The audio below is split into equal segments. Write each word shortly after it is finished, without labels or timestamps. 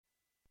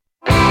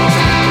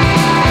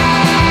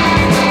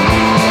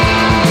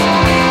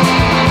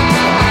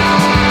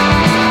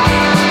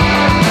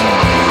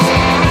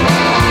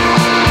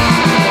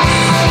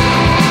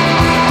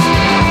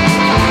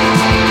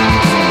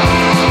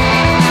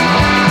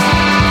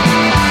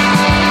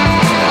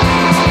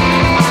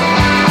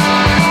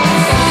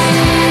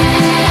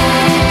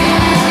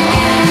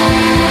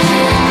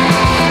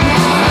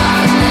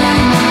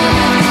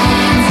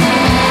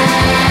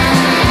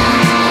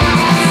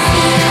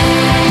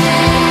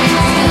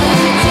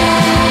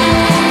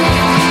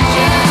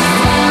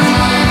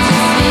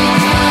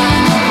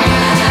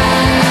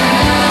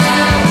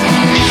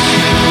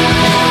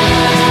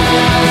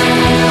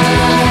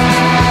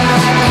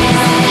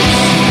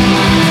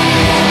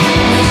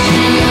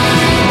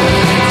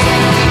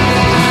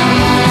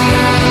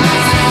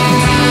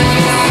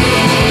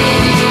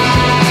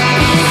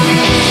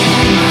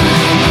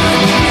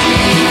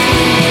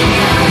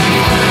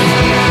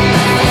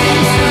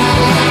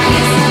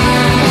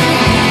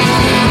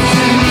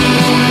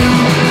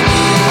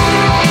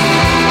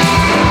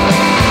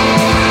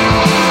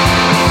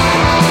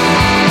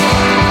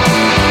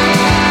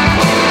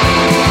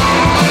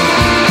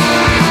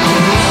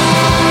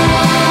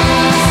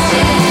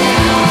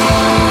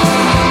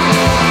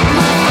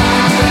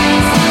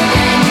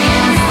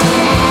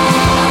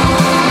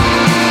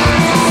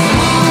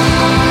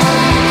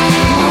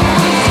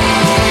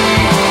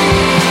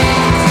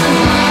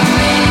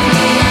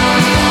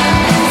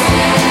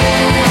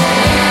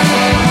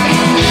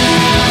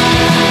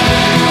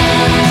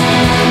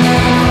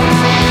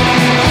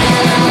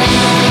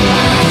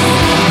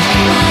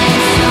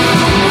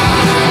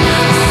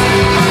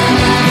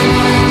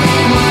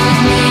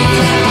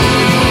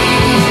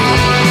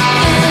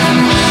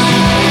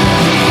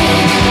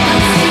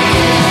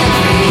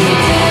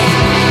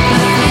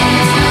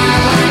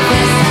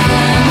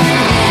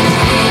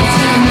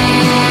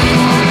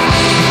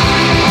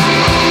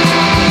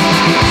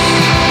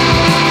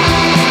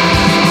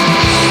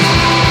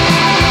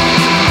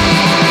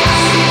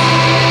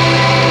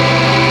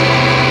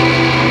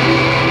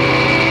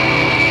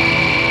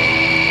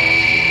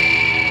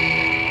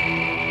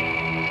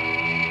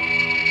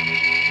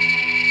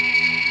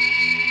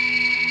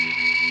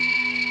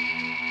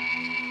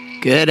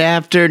Good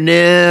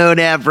afternoon,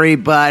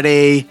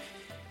 everybody.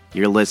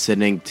 You're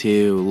listening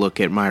to Look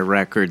at My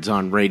Records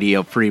on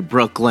Radio Free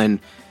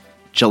Brooklyn,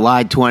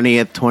 July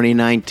 20th,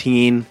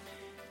 2019.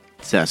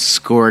 It's a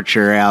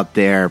scorcher out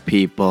there,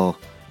 people.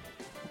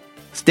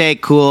 Stay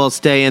cool,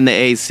 stay in the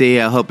AC.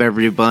 I hope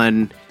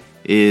everyone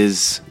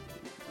is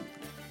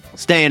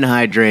staying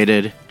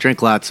hydrated.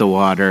 Drink lots of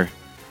water.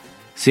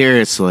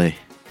 Seriously,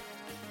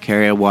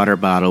 carry a water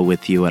bottle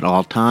with you at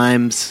all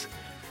times.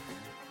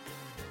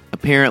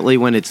 Apparently,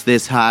 when it's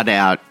this hot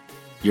out,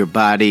 your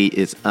body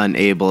is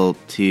unable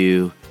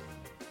to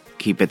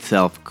keep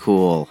itself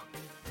cool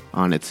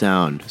on its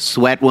own.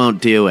 Sweat won't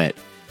do it.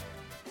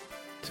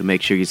 So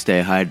make sure you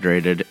stay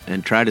hydrated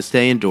and try to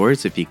stay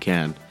indoors if you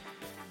can.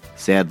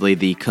 Sadly,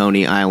 the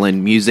Coney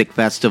Island Music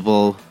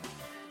Festival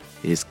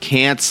is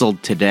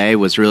canceled today.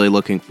 Was really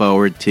looking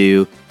forward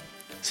to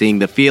seeing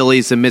the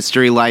Feelies, the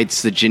Mystery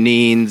Lights, the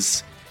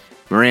Janines,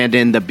 Miranda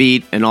and the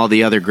Beat, and all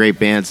the other great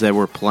bands that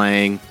were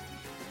playing.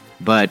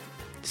 But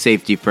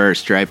safety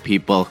first, right,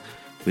 people?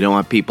 We don't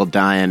want people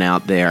dying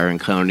out there in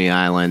Coney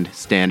Island,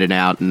 standing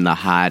out in the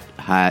hot,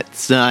 hot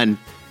sun.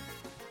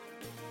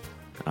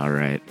 All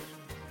right.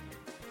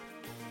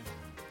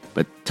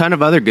 But a ton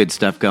of other good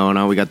stuff going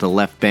on. We got the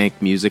Left Bank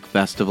Music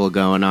Festival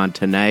going on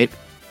tonight.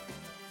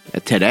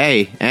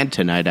 Today and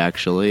tonight,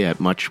 actually, at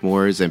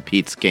Muchmore's and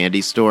Pete's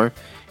Candy Store.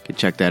 You can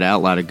check that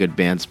out. A lot of good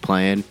bands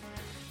playing.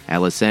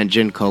 Alice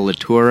Engine,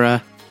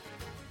 Colatura,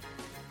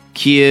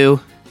 Q,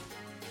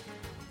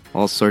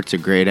 all sorts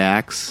of great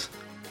acts.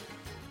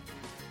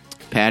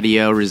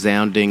 Patio,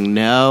 Resounding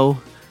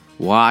No,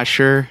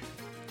 Washer,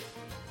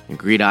 and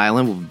Greed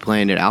Island will be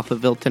playing at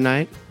Alphaville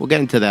tonight. We'll get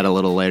into that a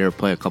little later,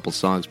 play a couple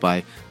songs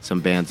by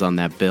some bands on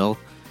that bill.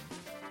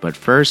 But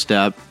first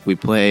up, we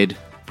played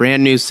a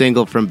brand new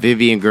single from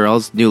Vivian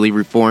Girls, newly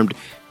reformed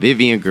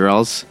Vivian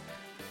Girls.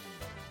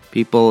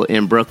 People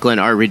in Brooklyn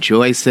are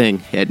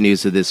rejoicing at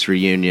news of this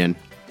reunion.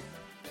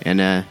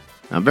 And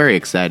I'm very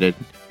excited.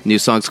 New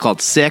song's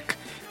called Sick.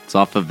 It's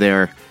off of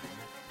their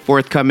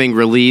forthcoming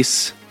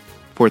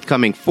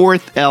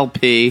fourth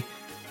LP,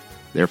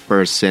 their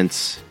first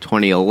since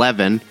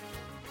 2011.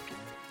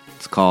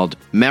 It's called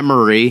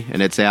Memory,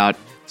 and it's out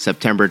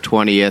September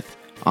 20th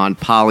on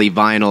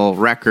Polyvinyl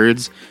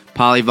Records.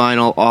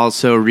 Polyvinyl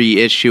also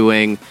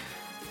reissuing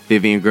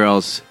Vivian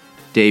Girls'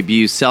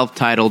 debut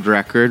self-titled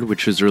record,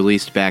 which was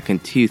released back in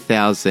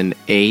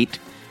 2008,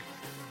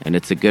 and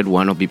it's a good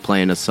one. I'll be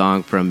playing a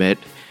song from it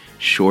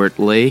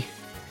shortly.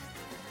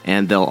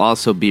 And they'll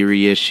also be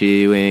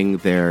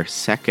reissuing their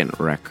second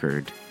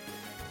record,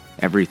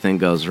 Everything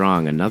Goes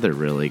Wrong, another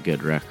really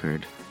good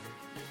record.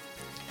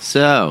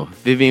 So,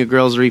 Vivian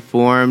Girls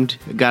reformed,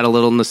 got a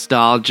little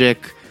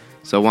nostalgic,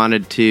 so I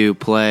wanted to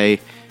play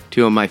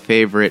two of my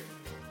favorite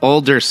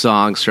older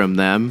songs from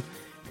them,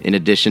 in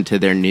addition to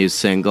their new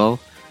single.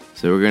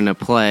 So we're going to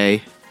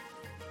play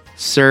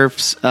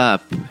Surf's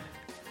Up.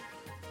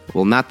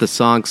 Well, not the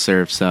song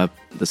Surf's Up,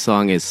 the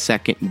song is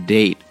Second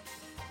Date.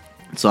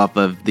 It's off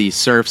of the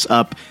Surf's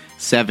Up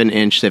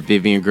 7-inch that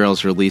Vivian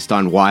Girls released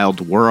on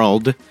Wild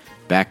World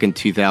back in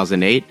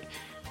 2008.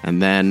 And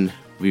then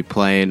we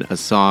playing a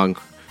song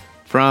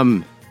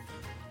from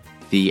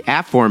the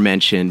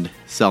aforementioned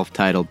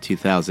self-titled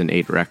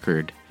 2008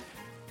 record,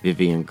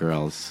 Vivian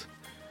Girls.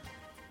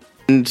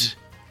 And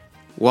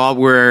while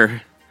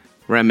we're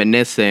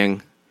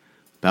reminiscing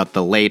about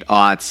the late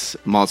aughts,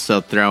 I'm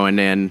also throwing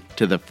in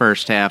to the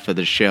first half of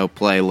the show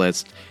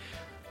playlist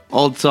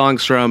old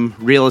songs from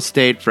Real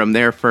Estate from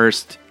their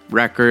first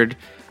record.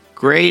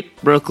 Great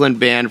Brooklyn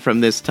band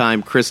from this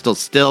time, Crystal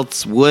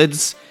Stilts,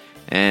 Woods,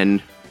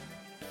 and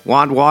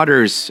Juan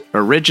Waters'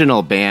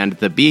 original band,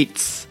 The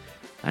Beats.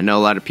 I know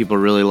a lot of people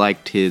really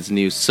liked his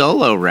new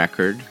solo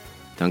record,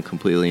 done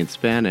completely in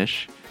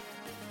Spanish.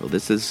 Well,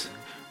 this is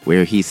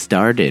where he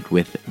started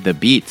with The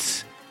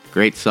Beats.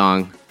 Great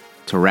song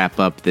to wrap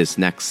up this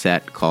next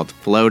set called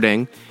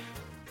Floating.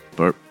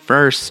 But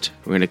first,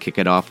 we're going to kick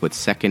it off with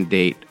Second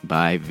Date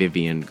by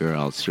Vivian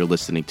Girls. You're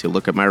listening to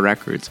Look at My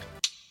Records. It's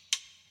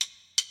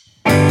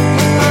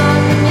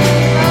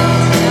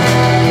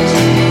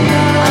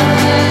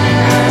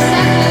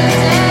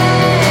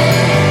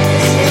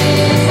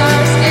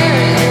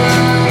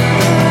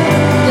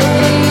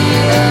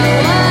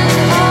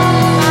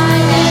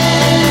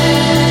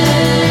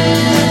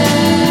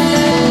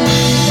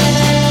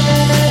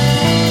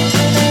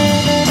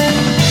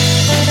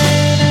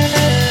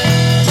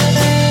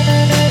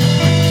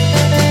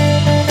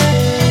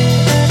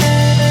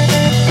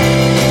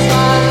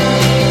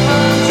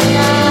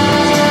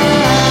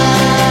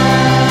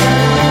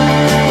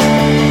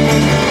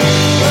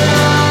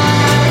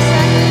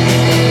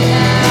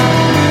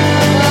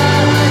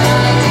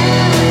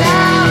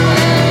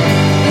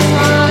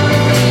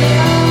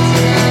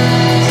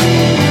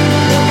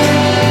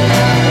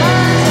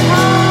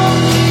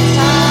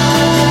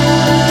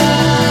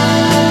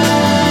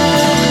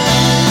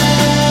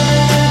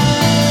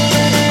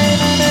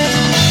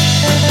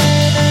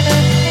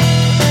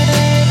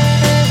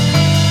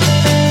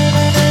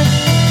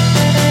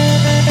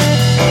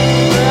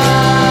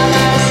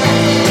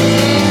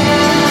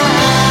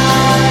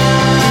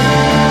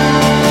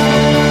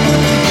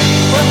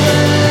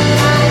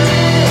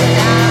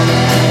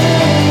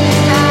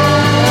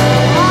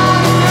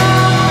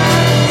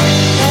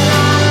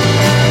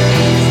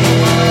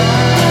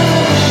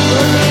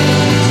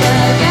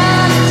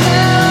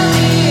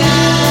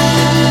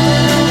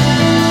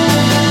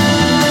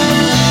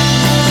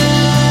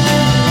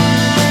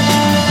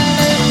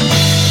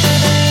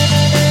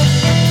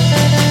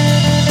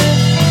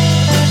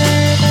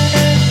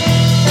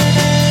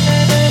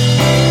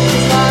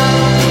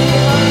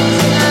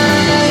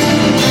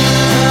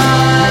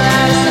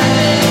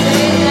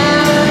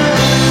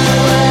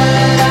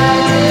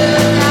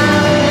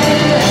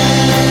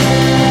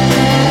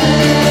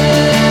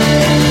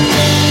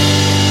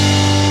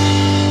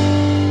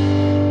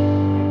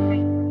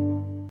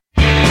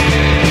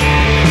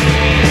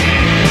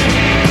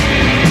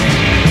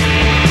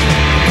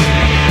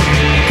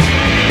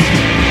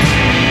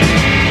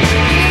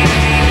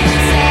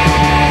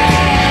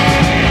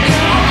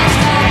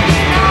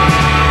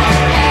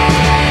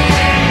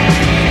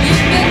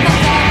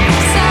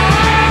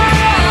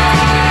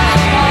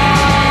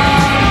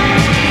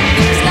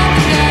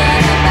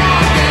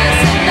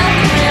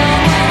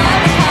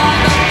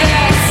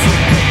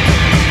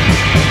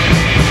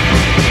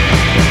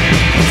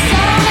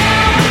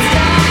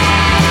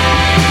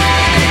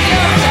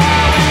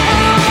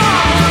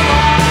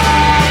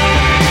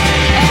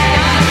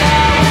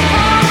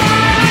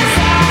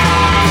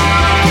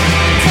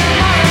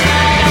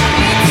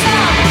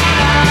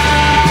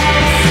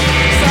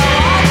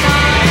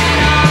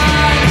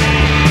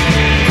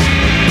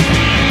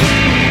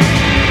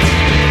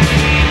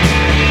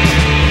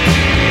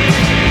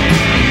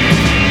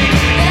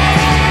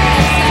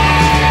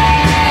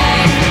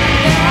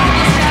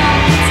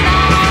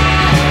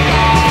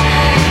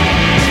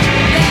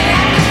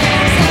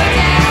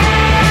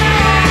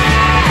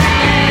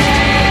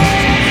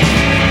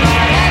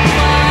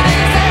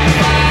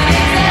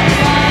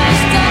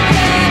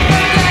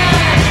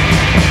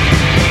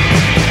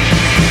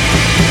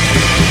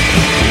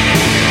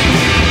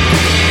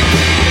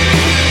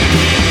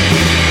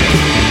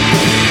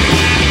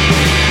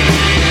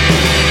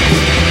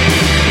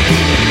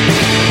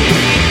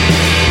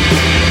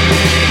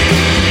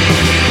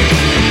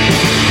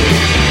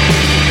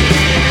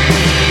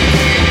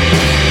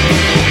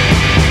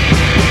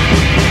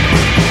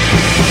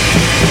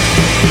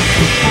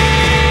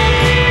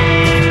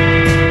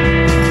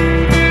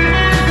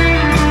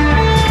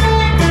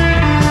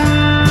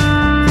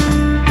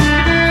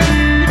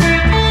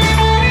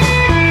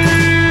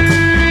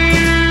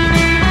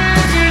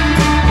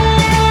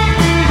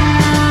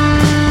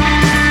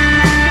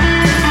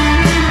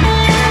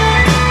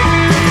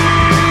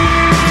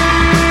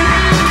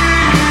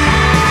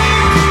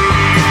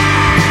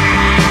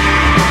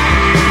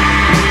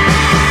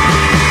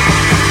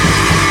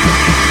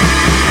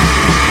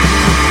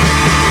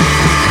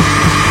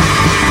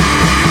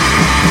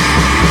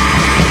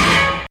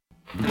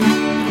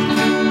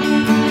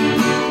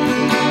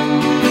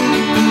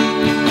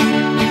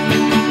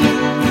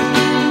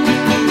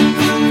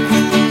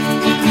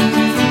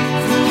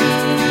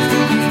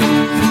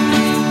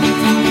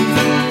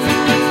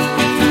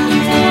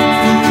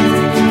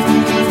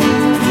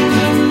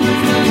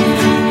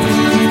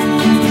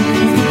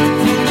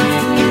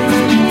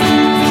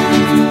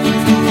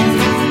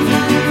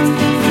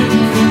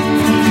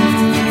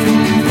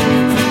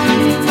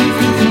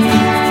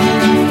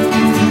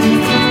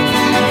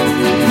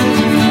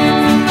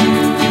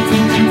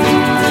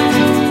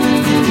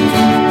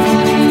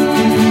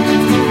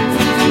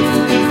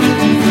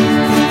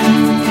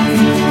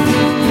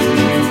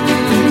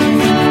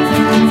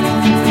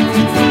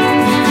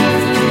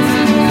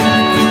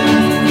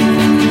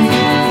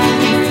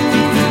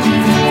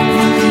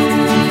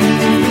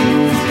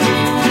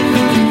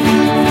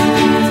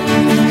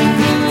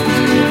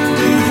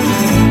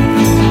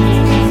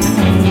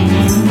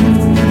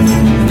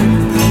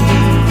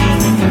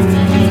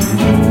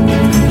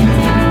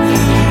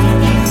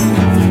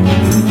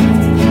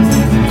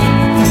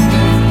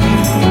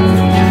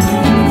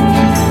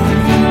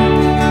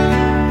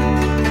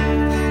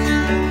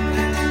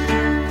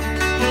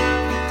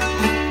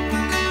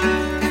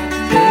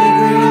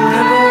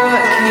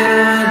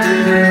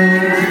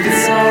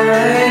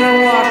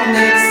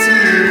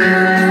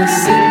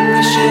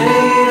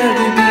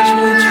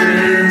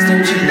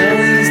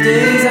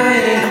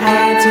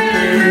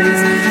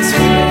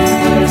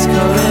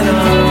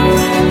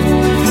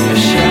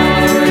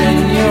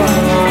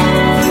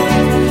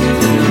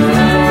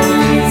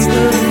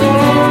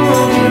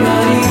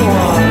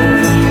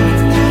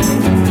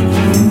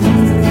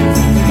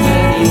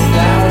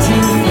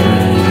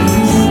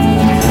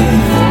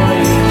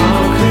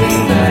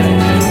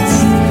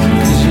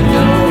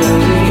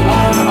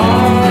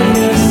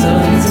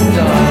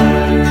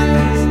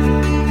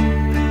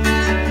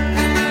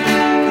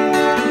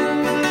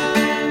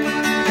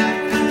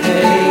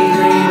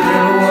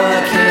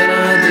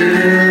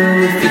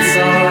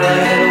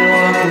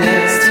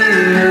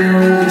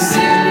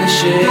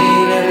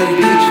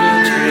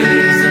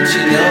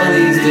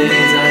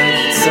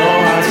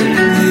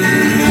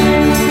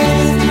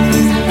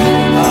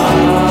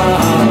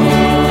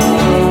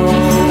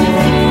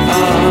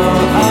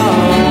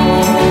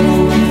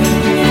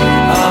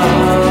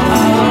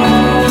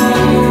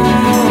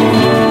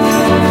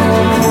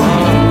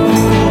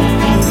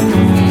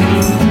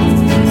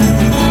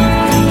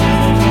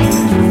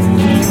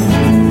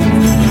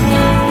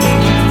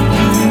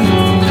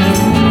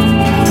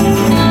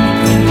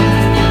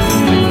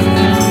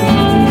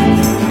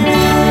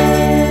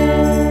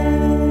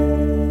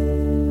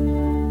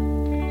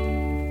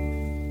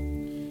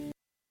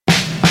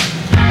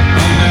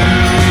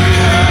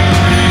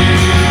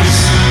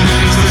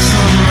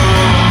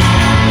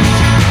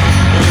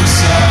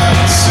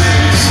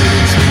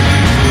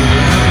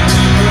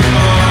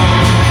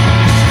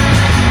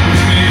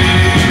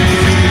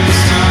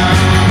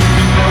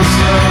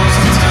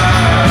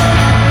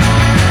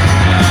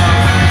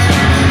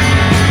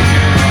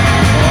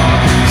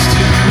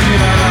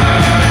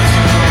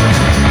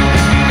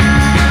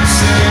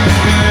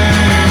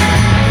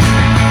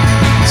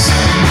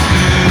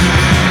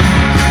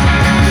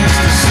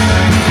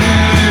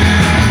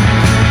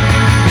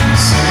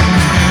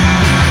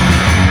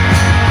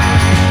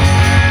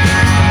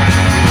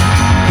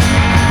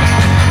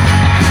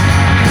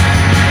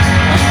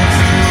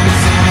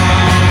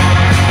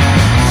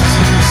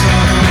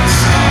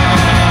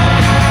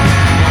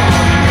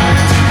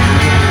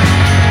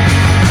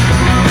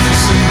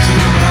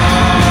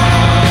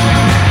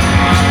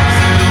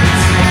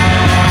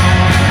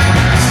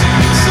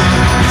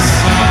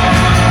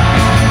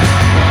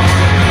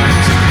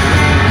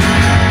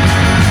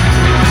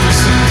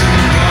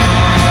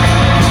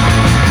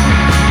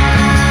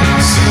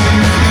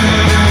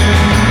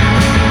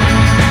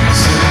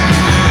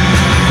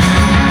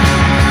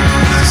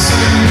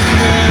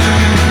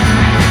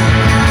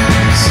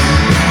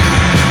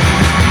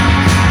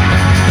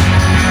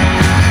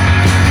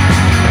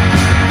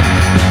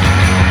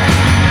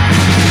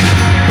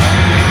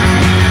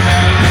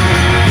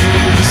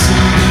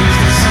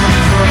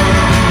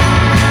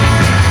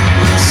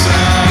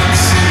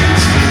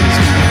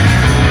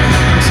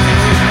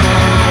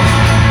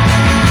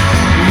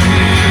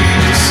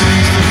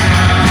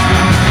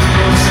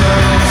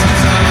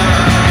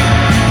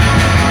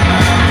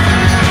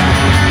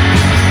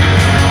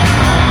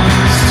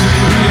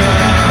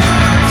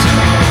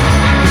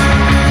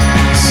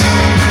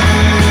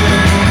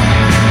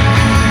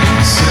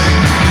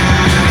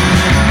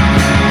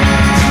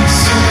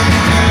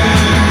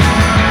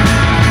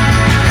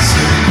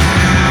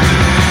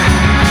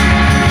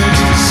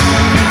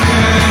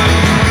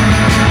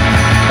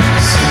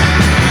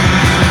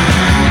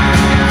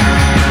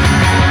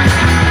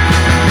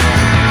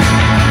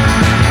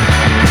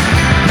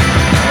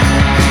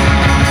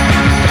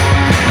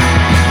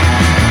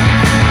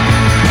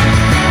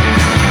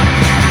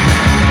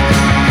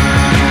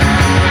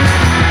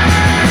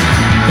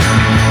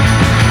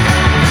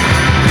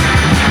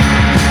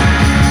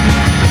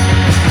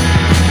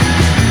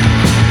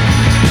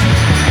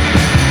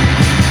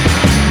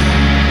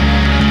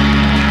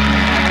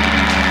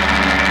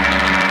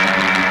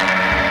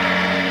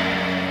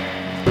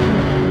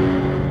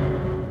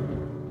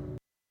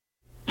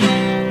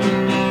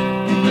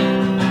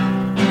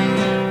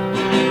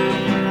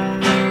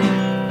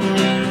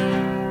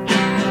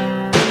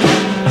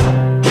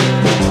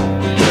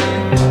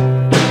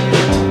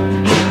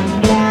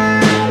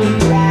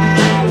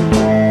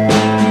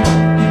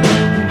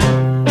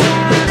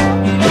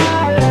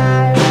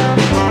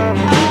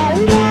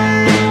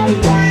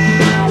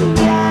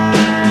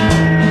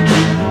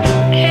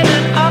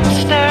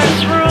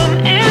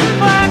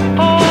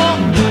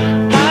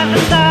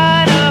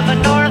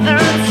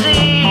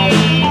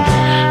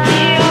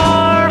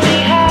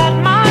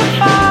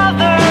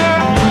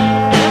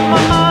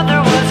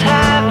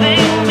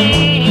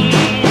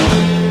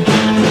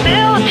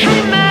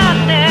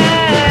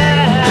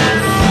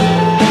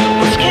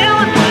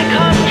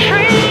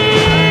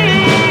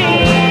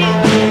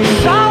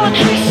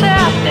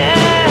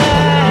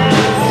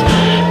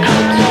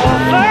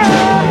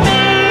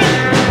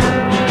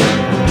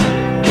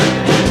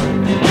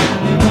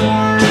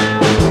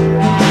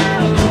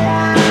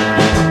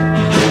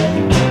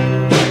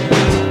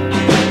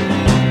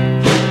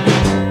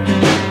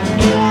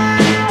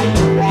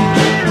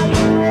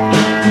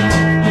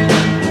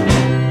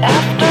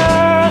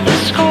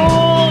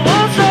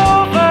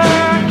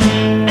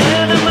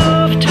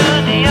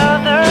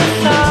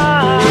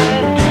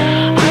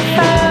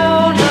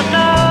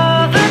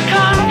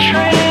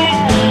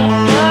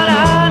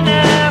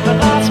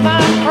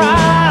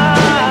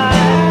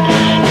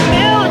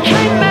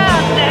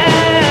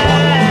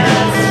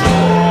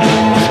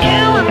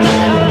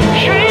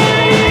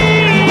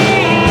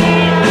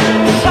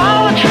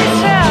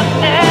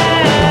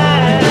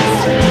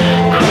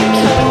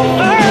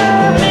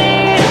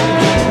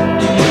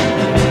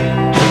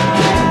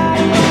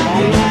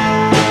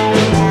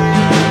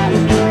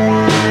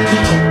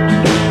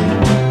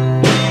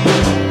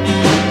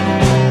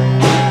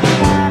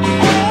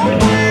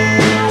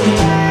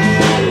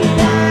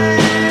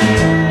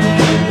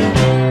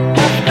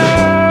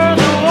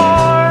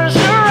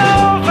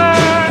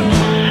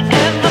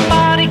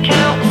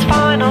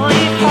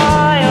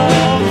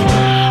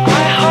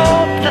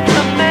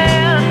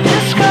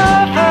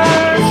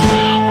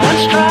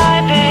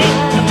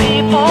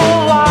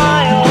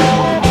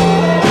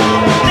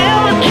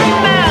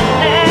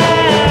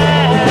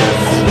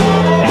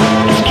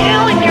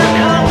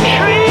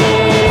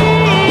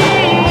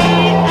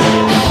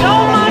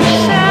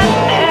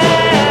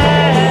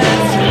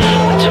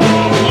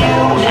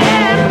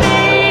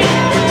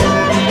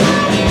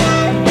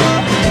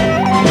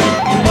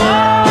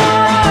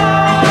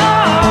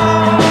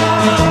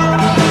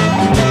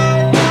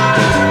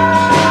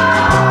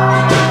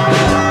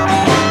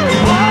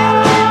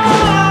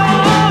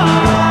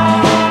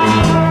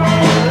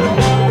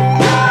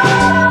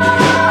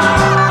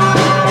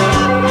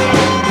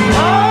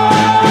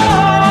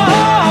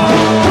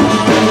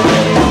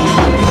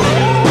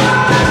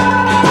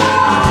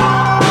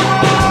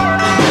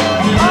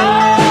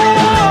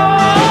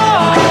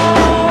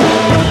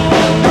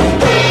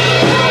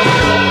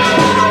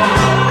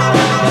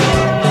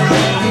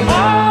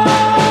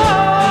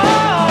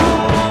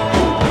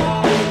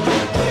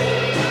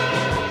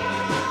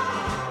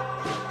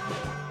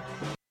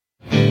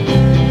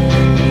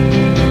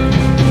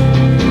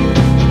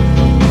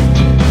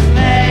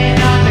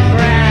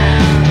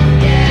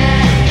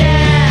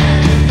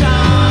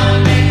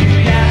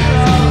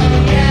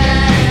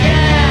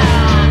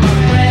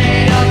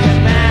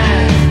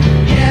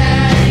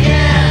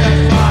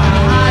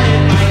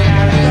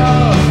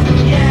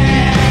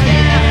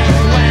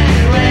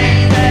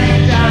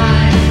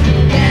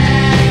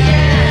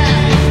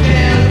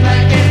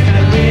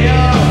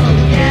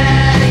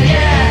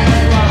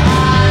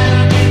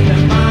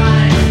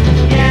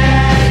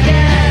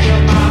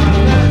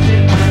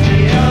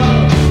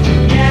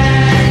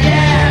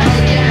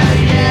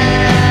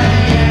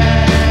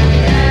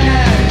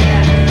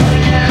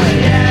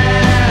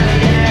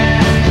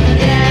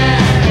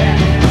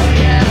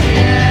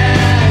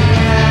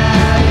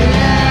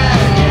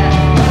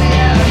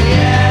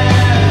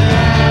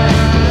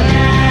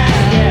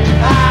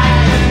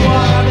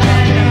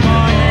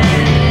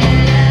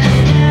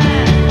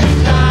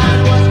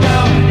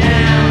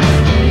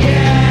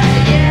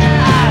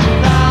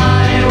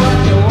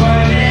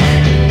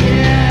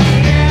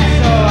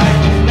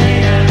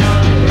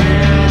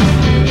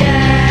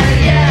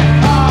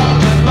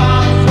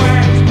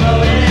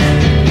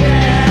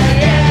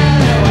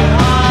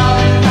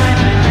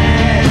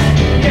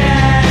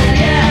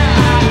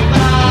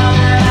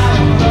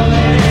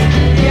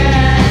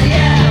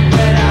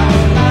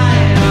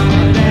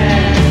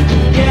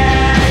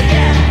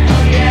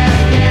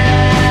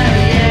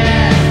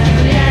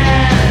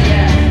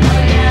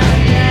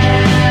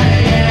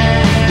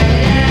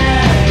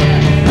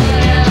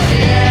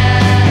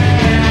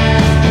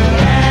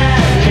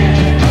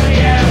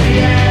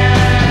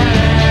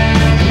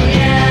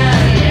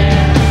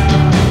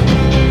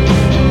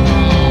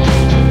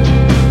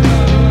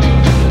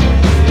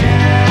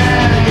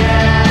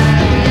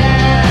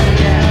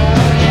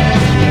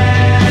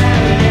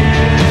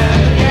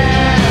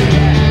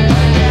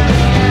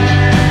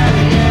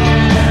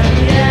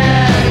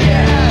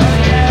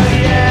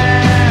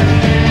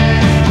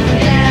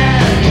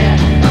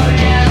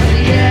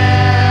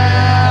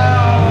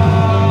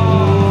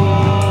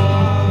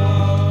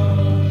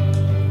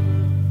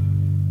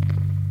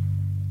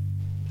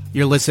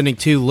You're listening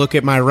to Look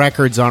at My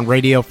Records on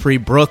Radio Free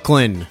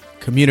Brooklyn,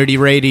 community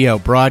radio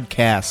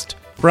broadcast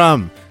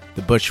from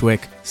the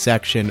Bushwick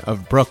section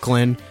of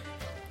Brooklyn.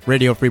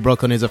 Radio Free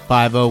Brooklyn is a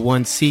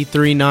 501c3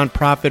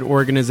 nonprofit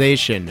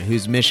organization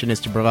whose mission is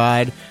to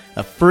provide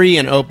a free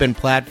and open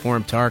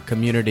platform to our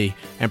community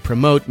and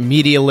promote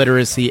media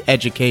literacy,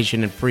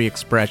 education, and free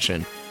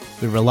expression.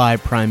 We rely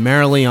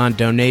primarily on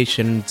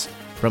donations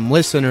from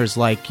listeners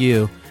like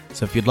you,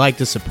 so if you'd like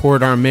to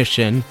support our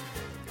mission,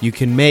 you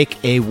can make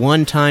a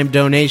one-time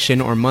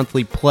donation or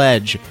monthly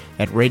pledge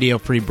at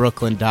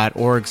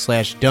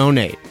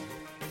radiofreebrooklyn.org/donate.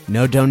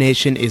 No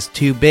donation is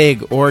too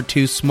big or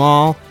too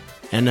small.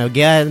 And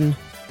again,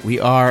 we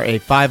are a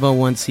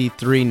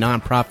 501c3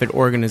 nonprofit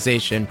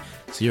organization,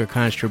 so your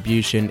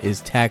contribution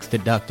is tax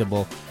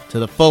deductible to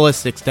the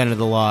fullest extent of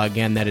the law.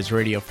 Again, that is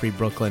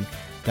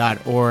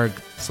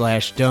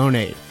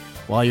radiofreebrooklyn.org/donate.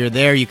 While you're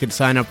there, you can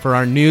sign up for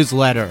our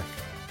newsletter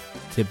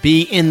to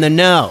be in the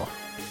know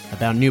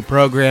about new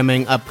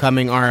programming,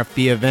 upcoming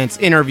RFB events,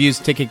 interviews,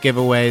 ticket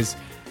giveaways,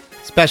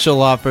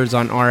 special offers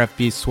on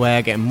RFB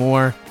swag, and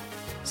more.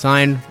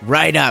 Sign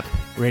right up,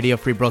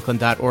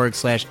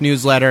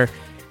 radiofreebrooklyn.org/newsletter.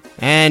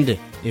 And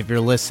if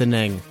you're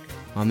listening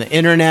on the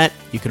internet,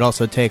 you could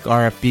also take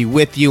RFB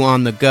with you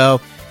on the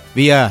go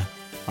via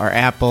our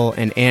Apple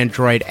and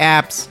Android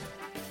apps.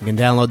 You can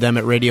download them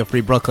at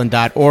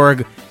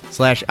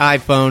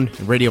radiofreebrooklyn.org/iPhone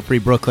and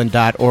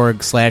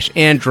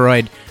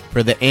radiofreebrooklyn.org/Android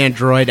for the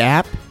Android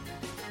app.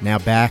 Now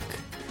back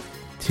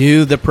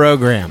to the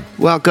program.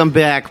 Welcome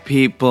back,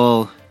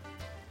 people.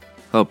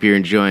 Hope you're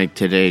enjoying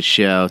today's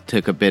show.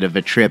 Took a bit of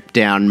a trip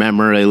down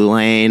memory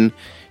lane.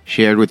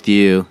 Shared with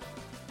you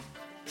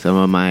some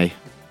of my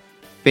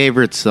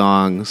favorite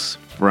songs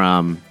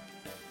from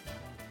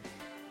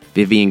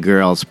Vivian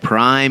Girls'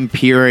 prime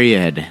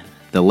period,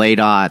 the late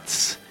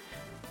aughts.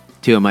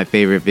 Two of my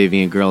favorite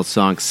Vivian Girls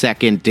songs,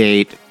 Second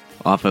Date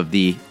off of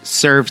the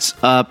Surf's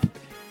Up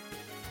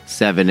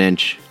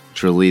 7-inch,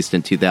 which released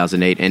in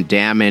 2008, and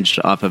Damaged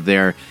off of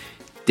their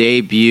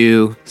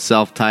debut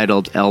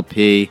self-titled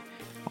LP,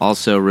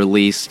 also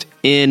released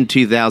in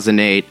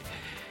 2008.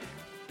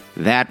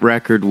 That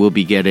record will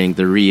be getting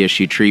the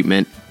reissue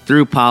treatment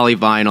through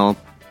Polyvinyl.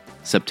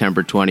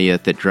 September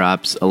 20th it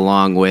drops,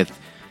 along with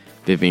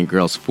Vivian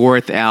Girls'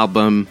 fourth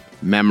album,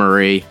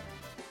 Memory.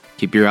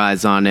 Keep your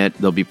eyes on it.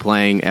 They'll be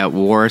playing at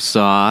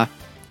Warsaw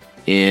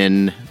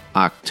in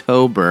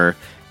October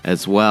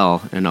as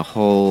well, and a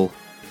whole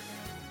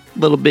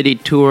little bitty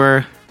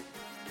tour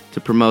to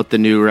promote the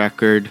new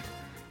record.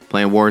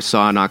 Playing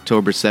Warsaw on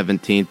October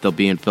 17th. They'll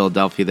be in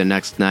Philadelphia the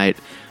next night.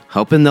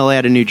 Hoping they'll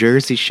add a New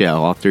Jersey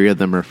show. All three of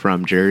them are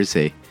from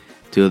Jersey.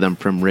 Two of them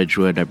from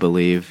Ridgewood, I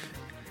believe.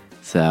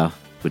 So,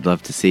 we'd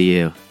love to see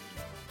you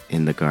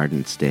in the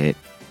Garden State.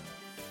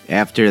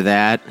 After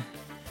that,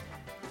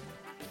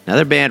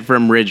 another band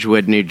from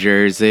Ridgewood, New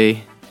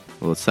Jersey.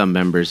 Well, some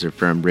members are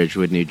from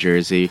Ridgewood, New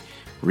Jersey.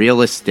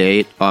 Real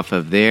Estate, off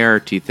of their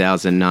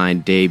 2009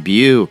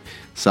 debut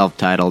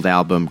self-titled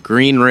album,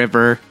 Green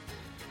River.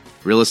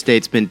 Real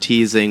Estate's been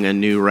teasing a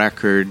new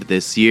record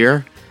this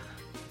year.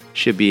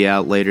 Should be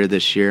out later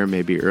this year,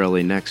 maybe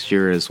early next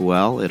year as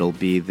well. It'll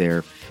be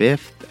their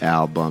fifth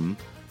album.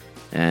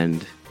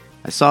 And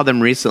I saw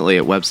them recently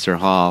at Webster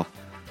Hall.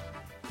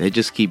 They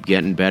just keep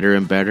getting better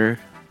and better.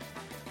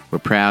 We're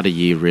proud of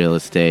you, Real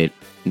Estate,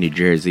 New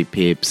Jersey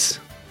peeps.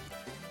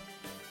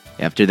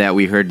 After that,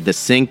 we heard The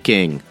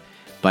Sinking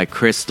by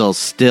Crystal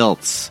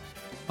Stilts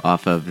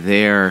off of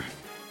their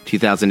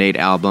 2008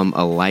 album,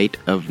 A Light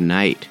of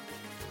Night,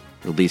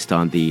 released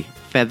on the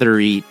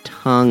Feathery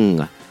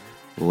Tongue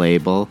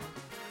label.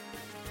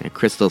 And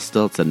Crystal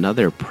Stilts,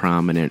 another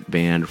prominent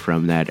band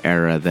from that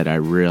era that I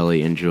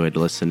really enjoyed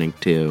listening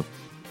to.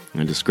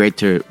 And it's great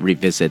to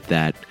revisit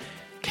that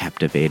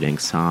captivating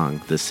song,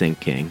 The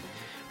Sinking.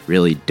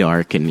 Really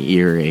dark and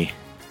eerie.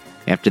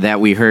 After that,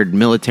 we heard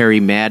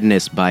Military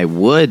Madness by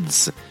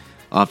Woods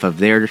off of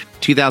their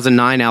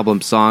 2009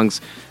 album,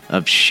 Songs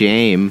of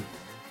Shame.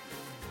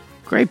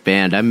 Great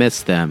band, I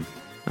miss them.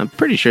 I'm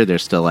pretty sure they're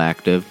still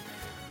active.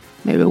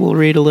 Maybe we'll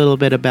read a little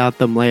bit about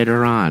them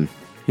later on.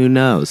 Who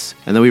knows?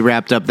 And then we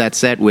wrapped up that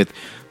set with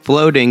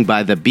Floating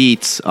by The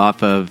Beats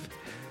off of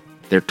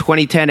their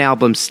 2010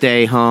 album,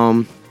 Stay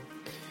Home.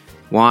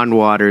 Juan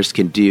Waters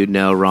can do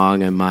no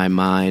wrong in my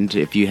mind.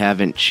 If you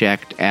haven't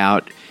checked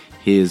out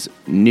his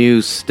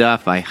new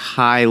stuff, I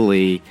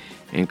highly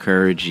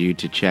encourage you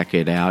to check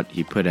it out.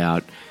 He put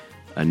out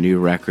a new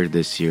record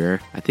this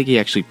year. I think he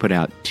actually put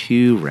out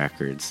 2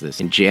 records this.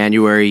 In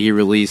January, he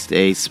released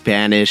a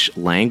Spanish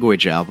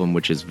language album,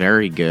 which is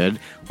very good,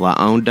 La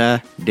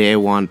Onda de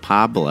Juan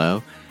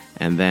Pablo.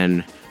 And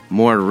then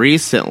more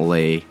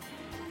recently,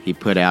 he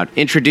put out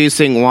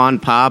Introducing Juan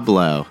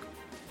Pablo,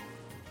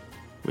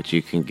 which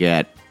you can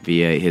get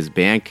via his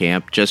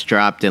Bandcamp. Just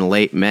dropped in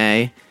late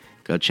May.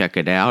 Go check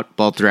it out.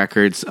 Both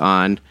records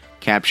on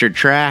Captured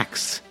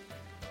Tracks.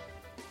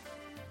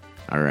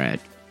 All right.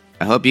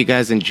 I hope you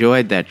guys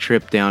enjoyed that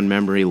trip down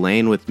memory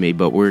lane with me,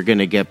 but we're going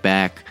to get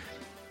back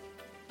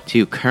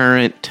to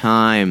current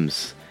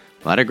times.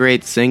 A lot of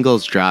great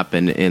singles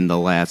dropping in the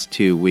last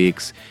 2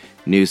 weeks.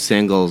 New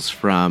singles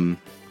from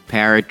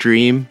Parrot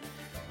Dream.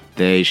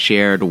 They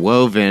shared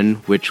Woven,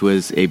 which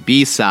was a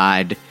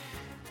B-side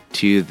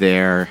to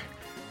their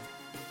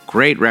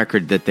great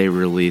record that they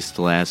released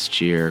last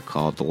year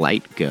called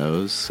Light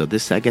Goes. So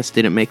this, I guess,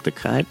 didn't make the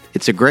cut.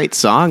 It's a great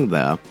song,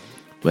 though.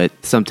 But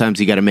sometimes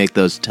you got to make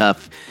those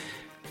tough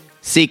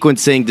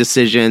sequencing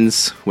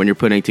decisions when you're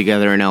putting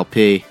together an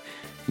LP.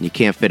 And you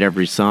can't fit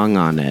every song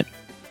on it.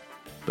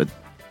 But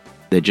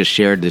they just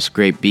shared this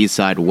great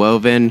B-side,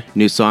 Woven.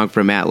 New song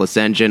from Atlas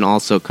Engine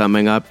also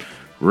coming up.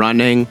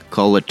 Running,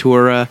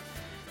 Colatura.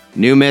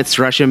 New Myths,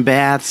 Russian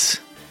Baths.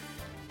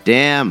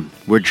 Damn,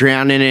 we're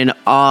drowning in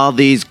all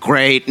these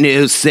great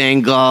new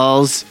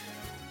singles.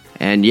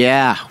 And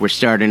yeah, we're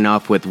starting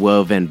off with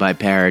Woven by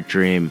Parrot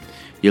Dream.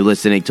 You're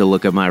listening to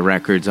Look at My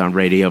Records on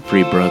Radio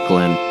Free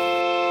Brooklyn.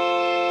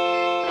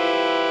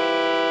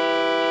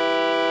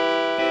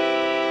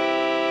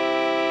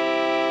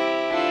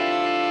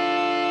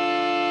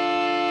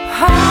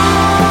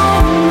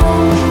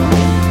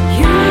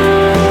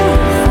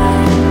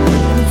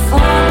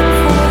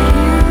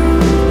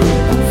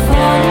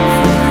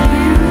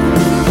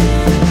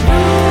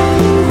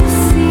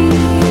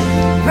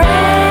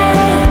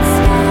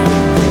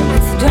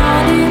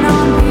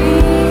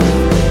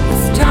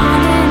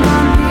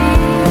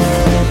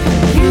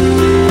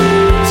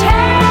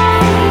 Tell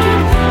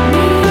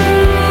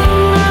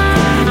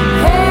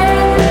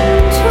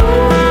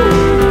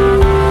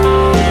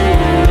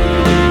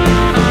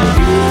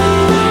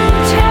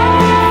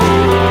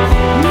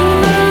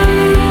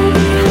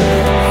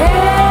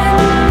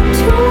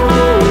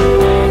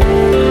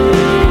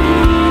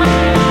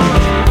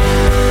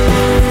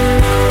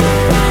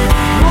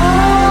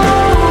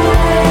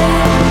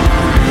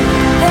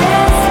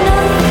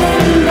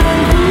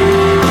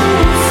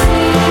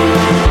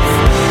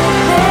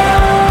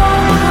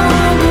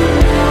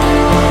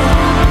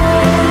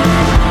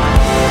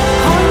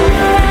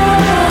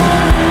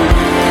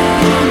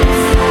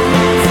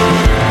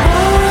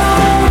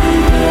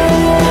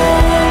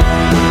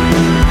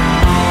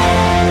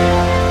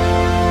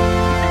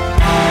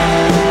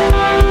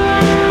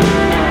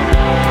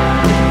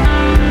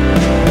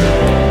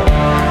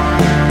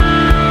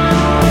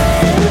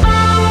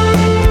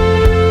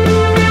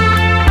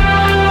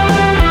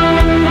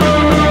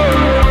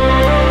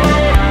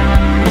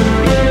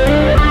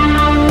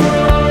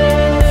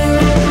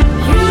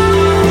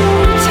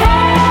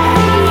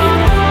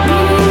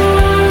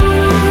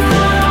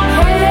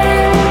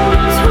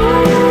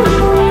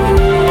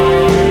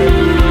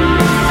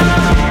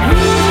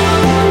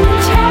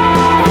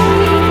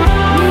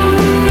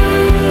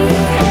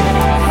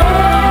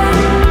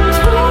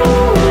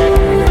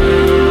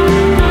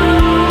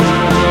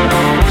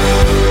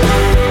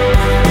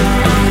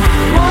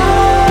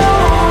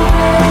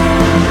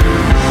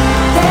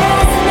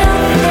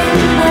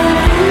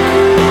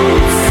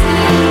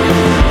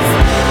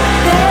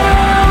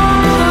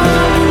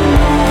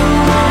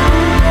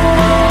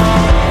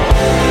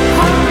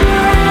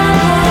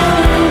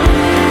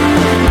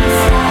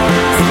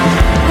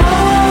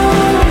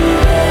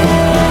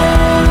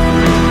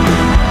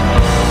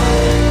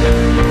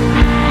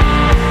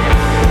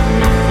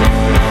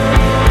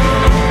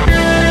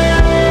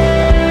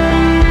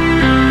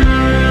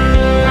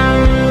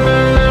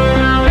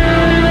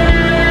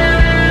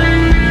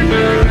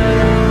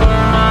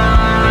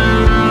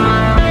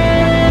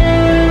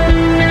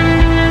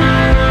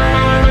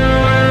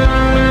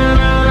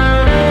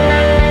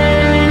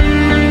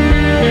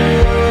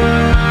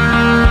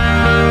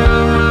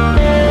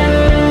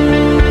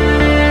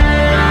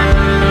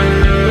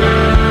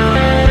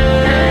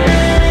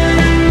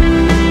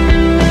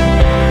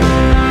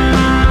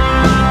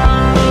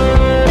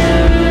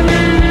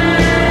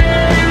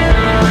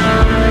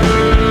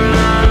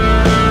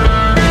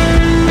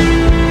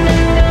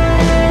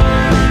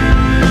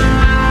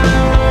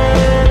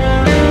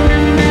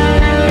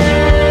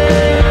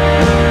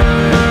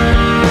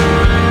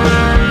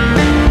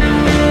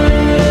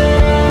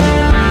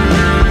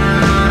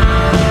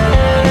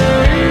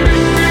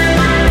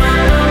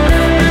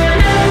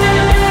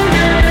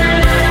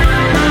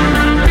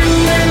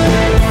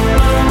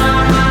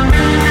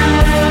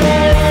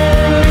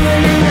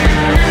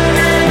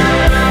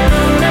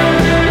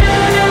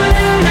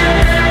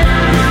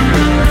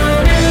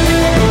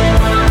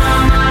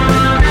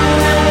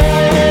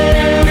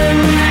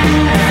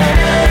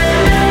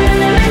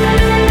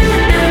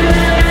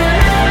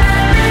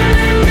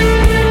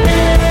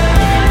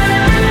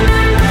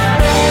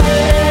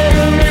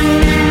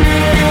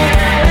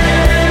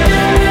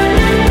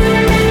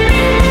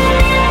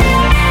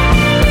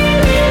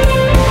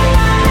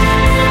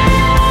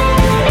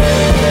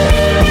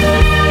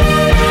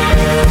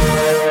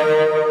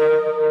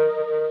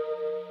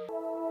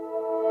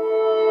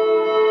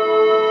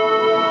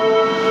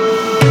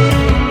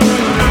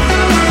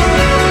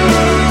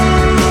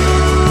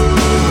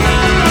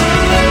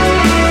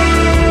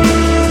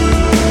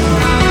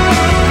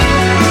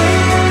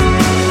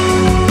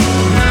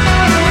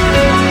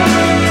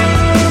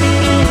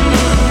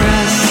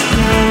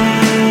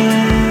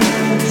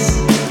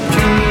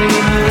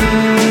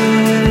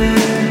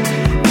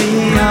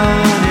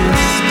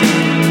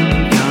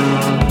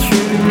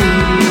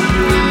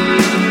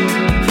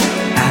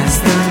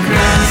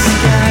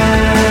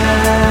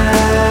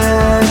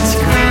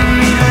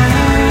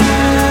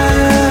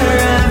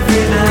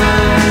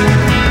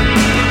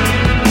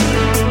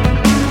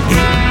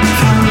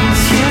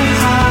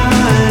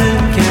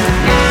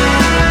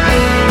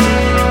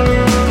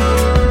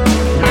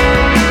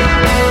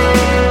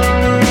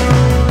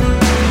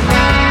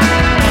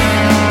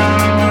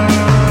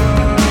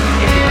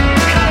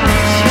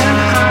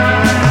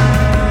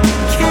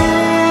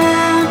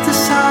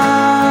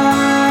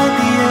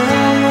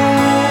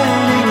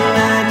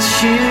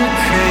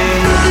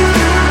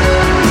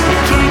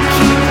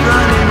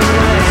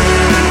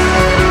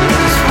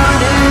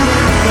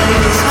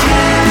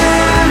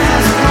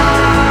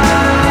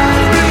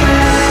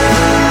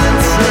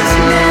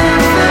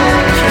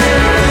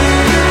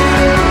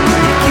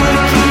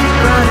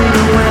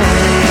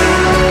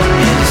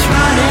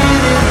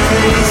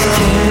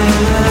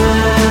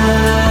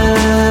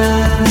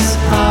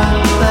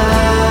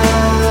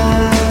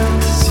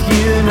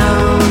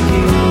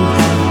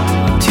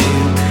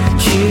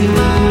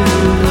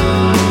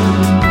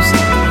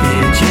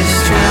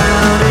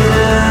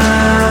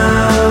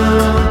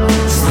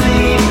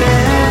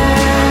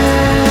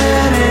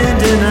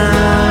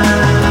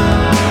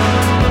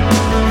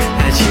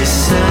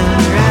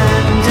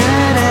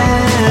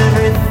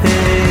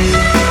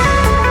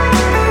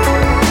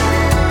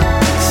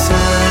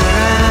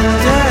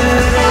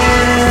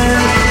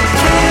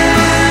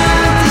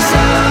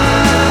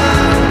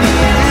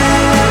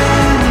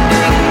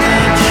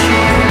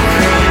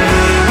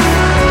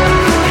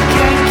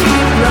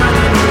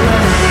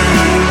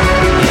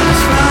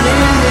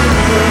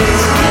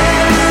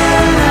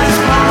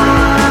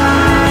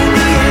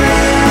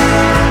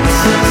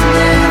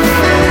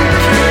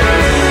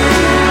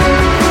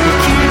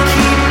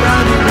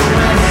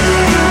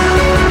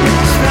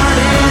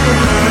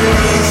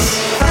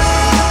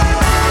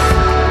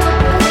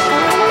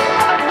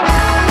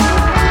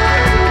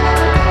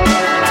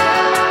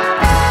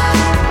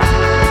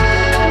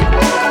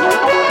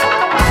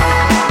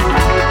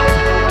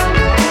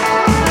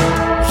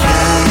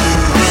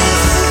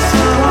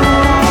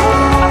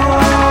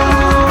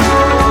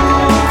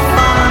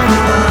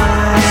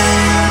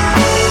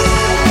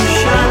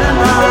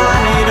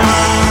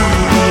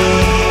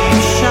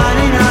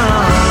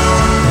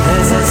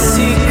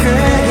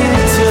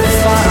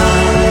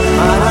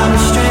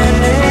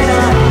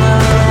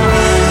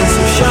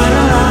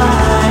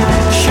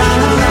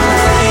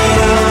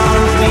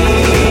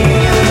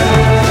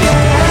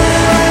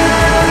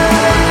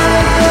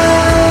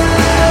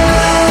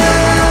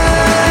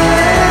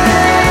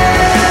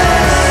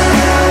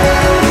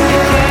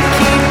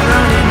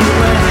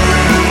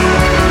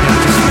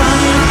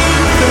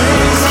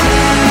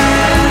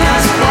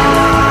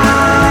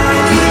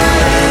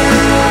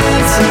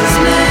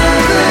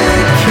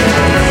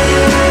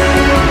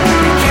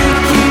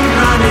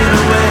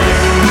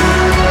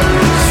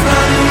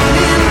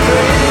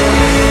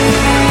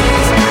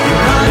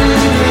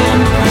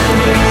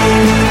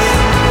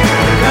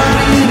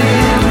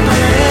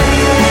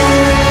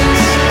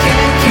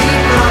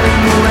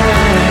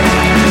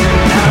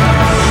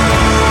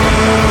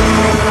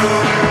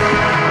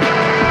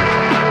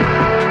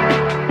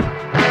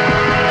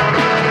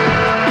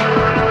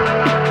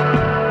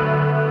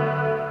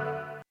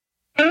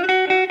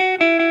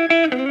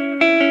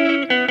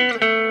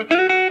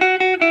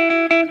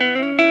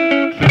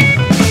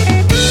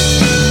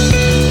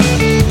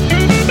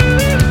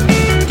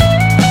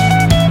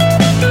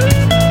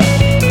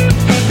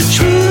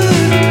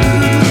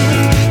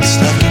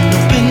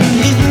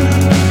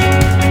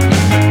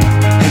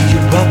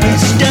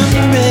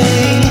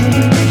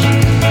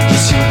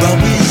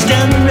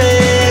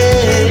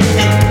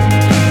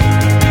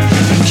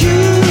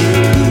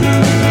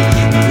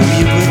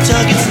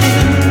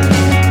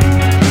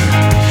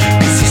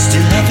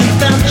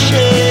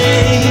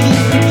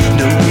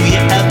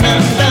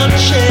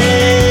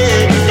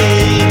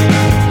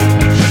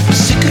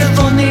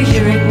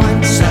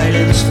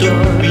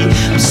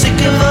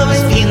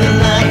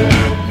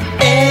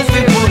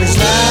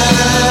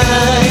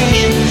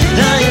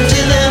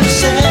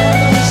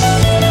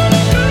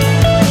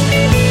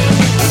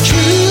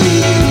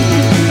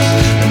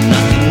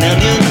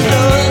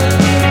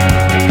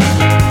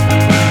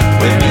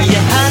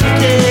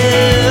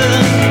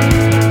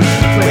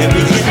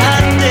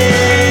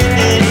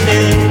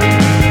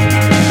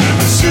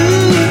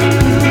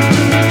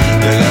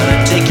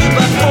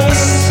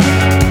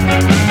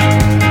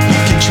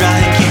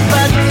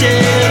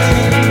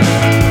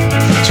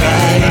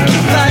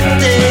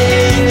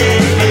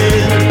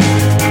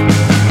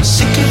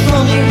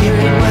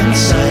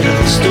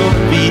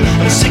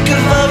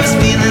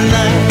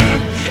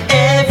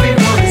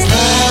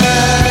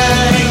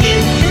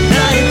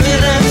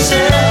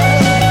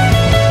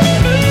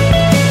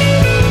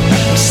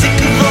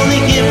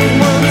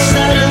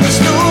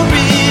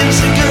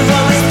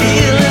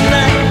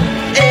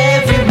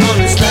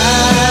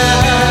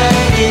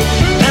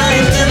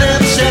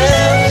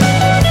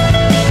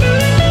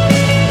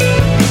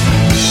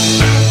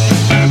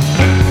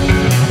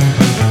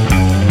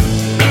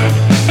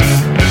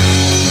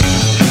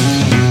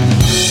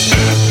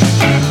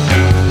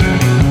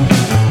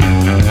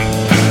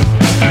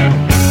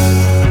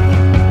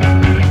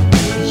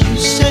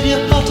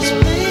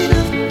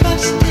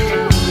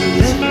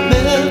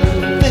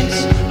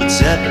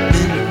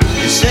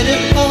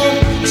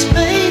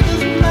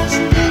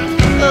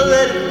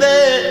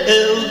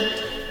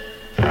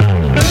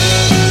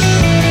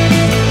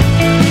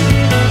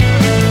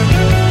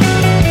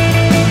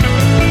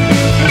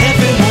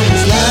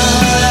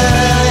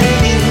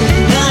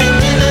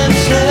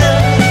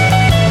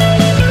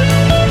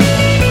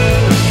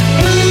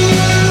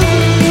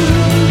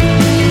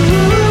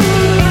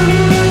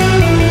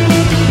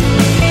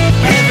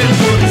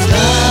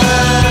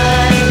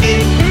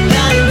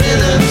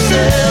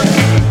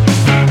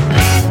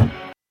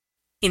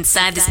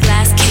Inside this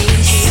glass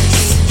case,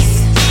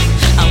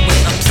 I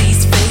wear a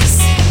pleased face,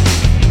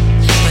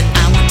 but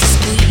I want to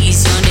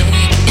squeeze your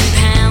neck and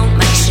pound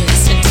my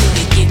chest until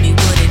you give me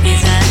what it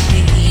is I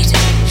need.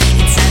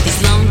 Inside these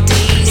long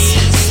days,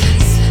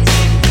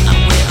 I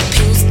wear a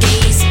pill's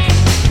gaze.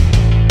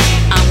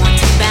 I want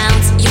to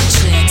bounce your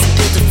checks,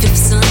 build a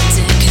fifth on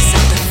deck, 'cause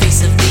I'm the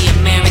face of the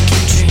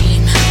American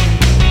dream.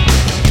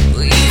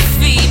 Will you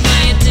feed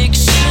my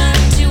addiction?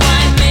 Do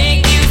I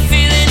make you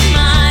feel it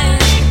mine?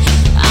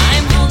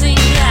 I'm holding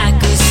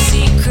back a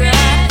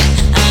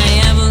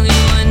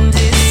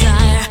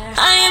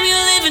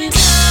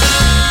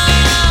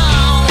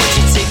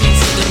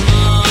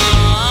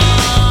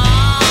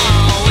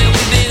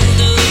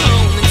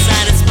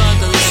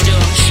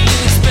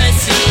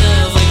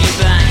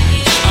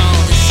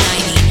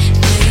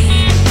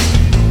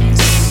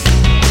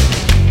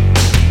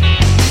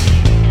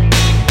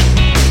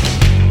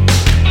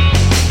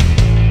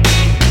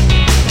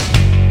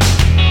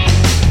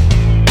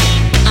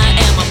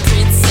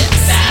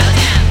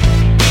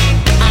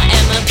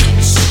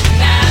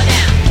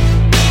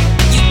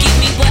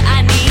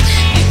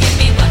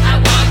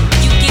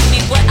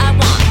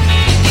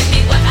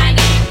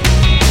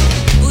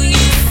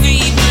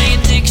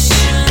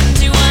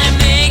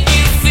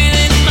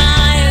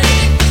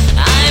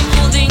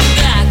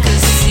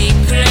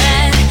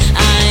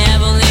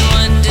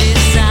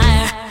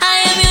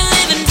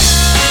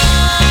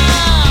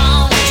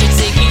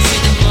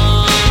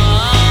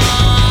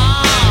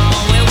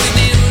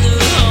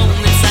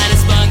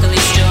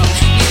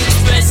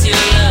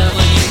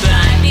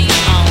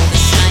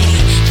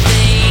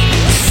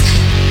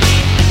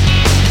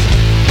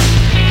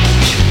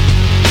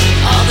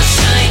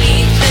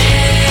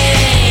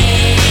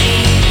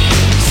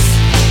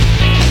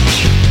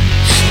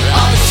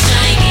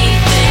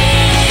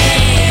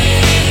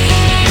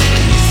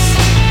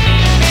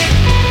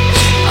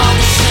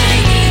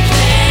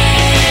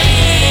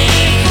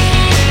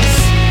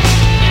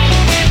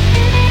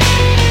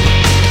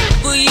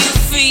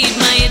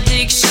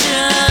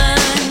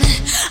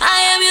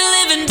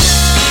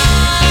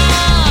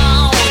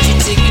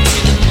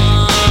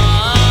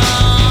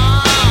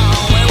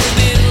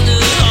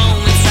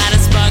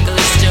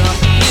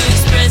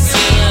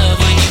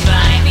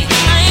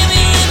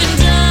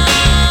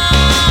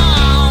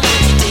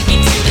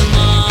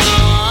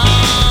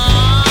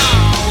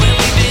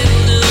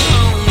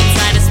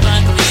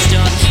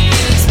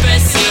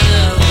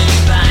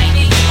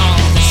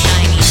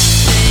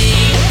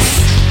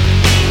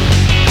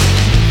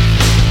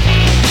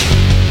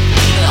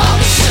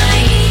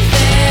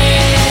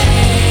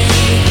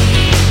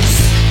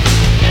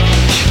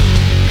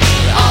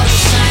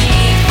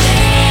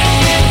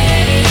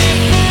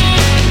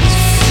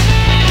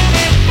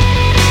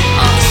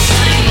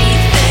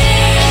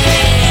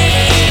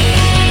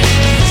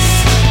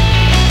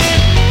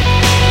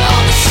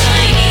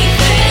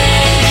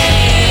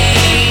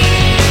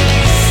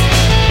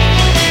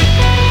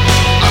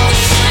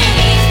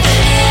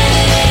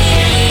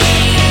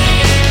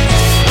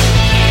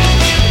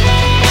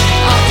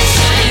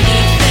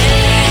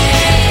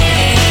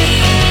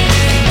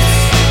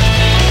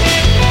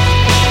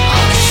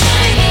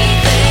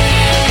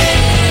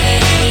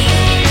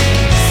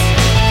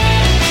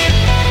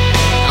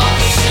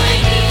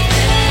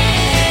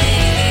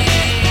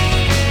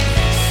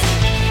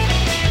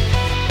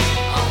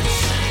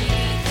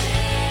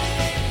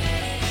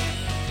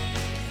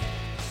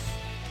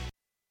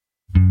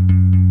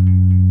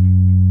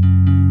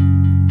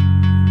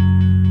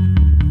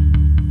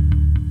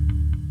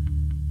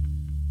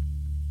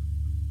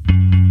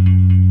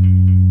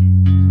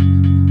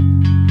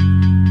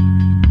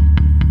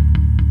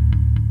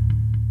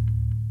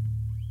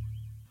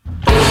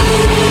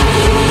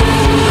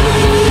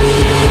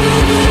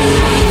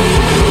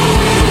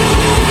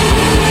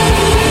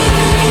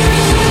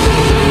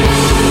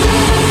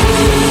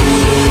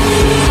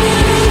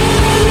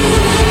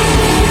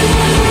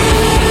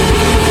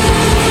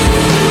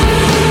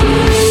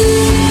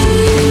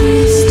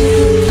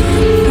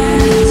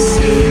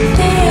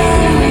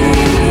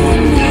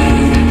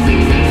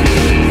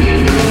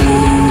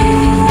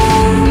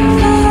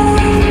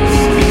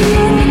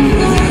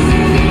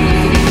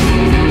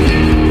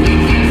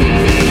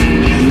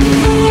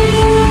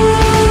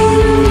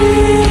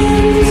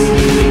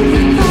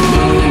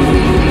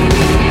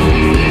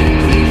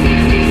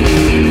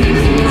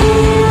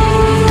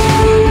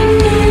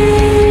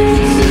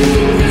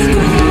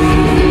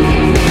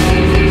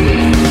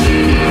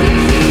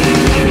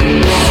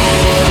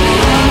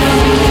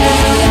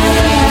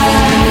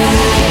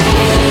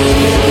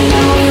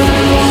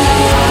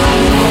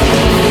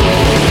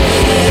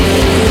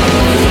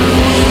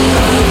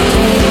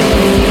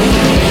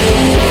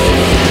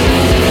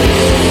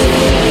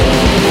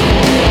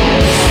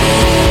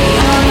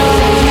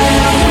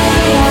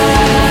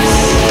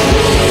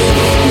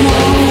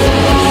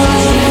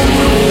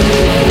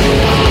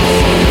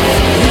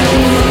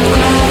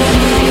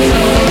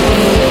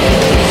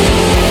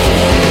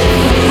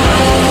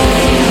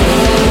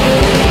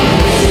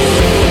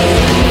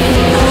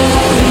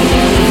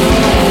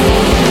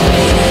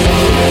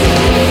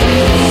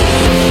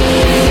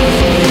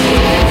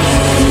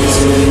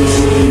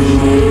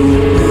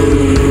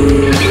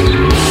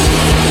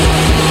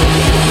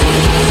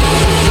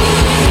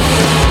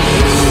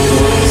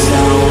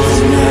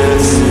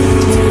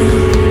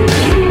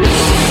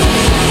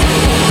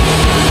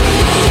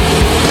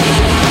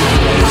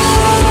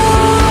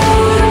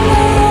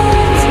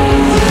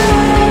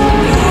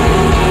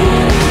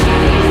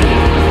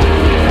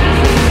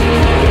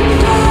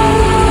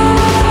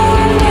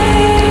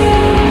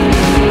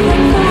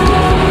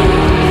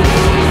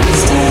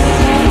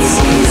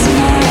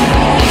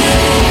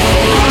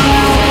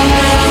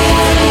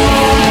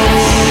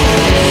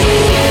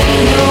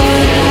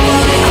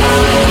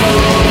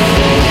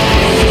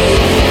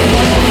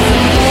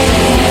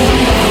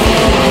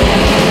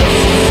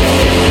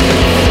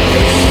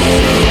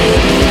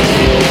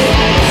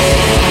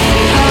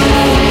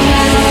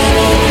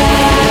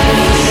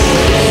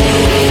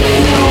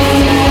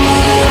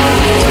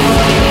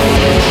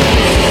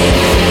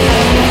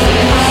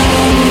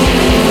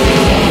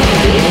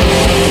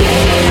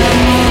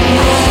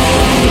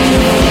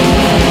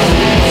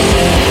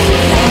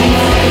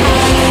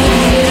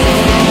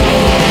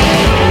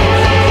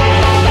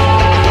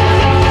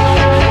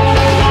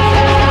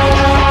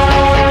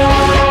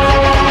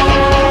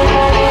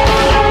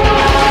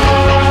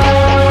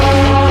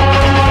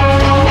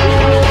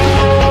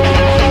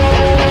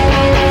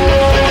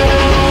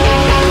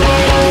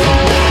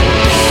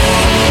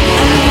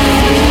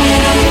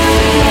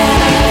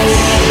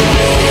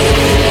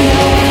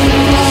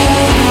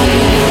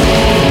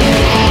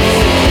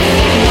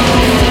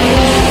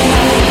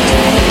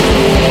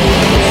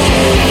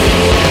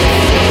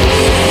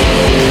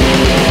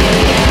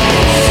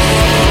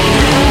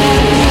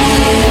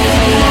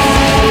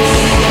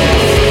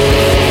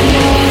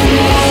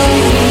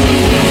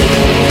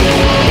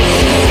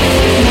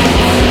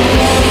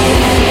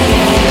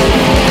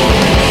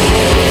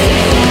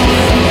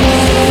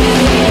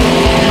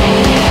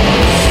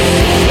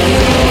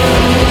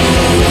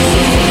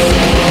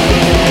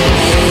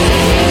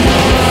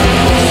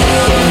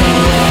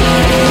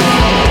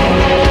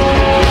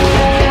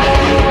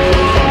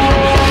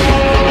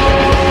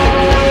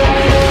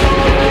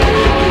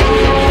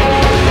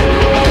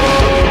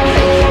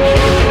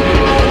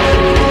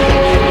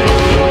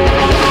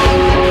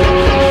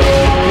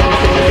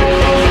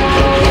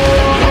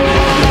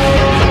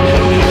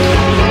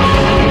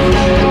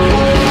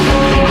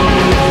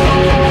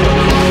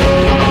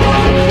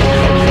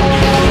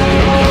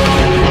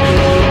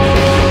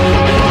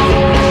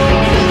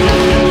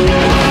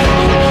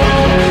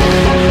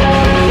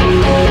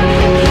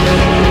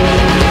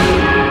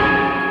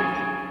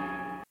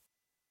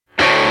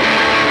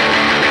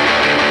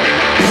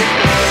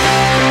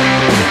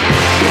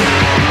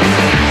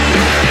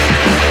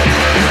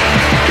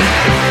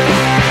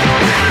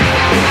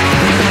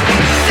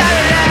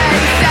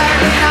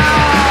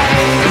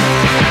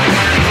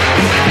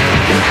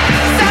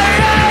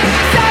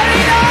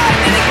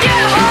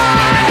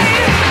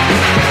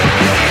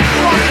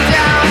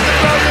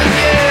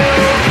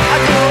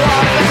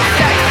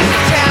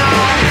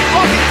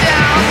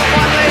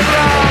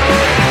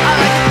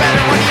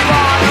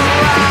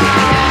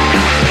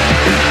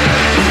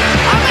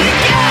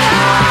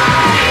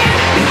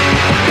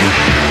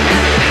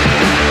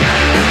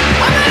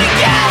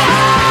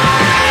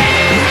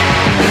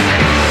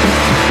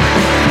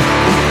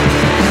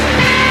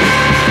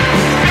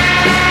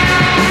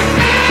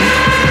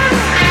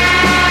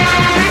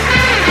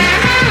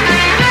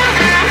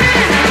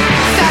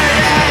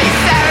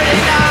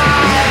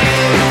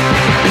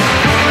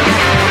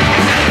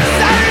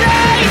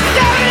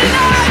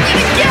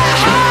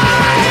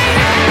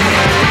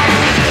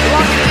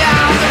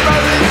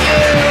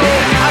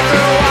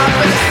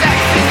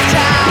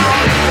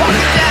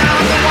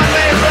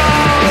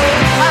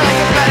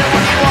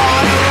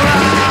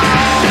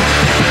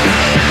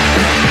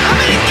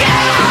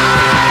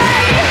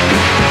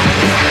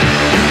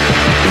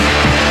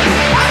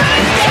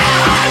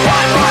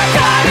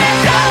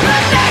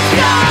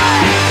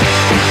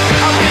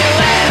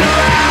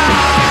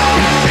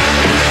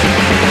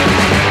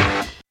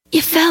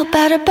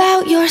bad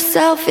about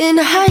yourself in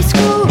high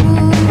school.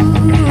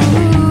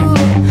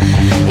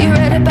 You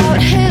read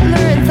about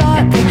Hitler and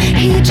thought that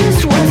he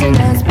just wasn't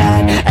as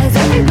bad as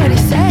everybody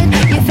said.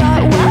 You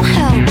thought, well,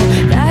 hell,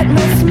 that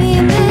must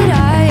mean that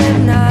I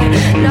am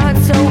not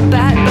so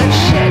bad. But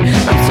shit,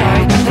 I'm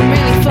sorry, I'm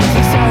really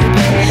fucking sorry,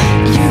 but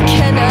you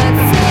cannot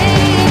say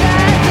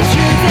that. The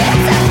truth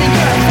is, I think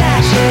you're a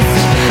fascist,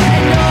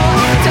 and no,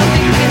 I don't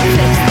think we can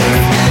fix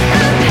this.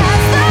 I'm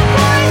past the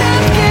point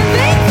of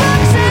giving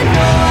fucks, and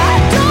no,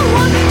 I don't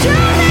want to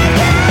make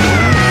it.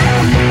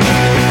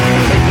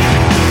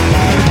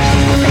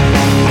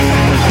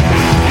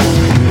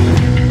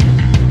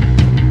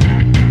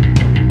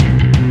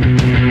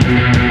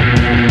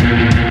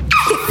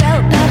 You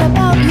felt bad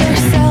about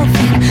yourself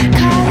in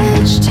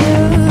college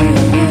too.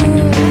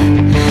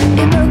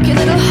 It broke your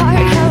little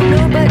heart how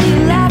nobody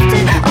laughed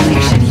at all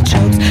your shitty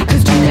jokes,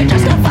 'cause dude, they're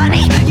just not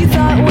funny. You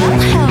thought, well,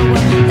 hell,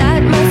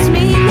 that must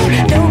mean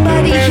that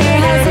nobody here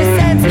has a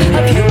sense of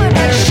humor.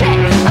 But shit,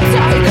 I'm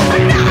sorry,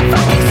 I'm not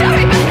fucking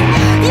sorry, but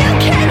you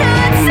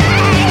cannot say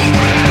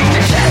that.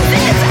 The truth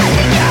is, I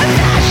think you're a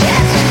fascist, and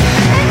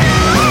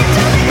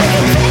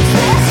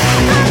no,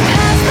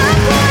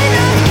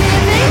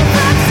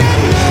 I don't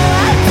think we can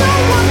fix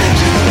this.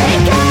 I'm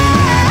past the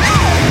point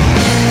of giving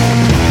fucks,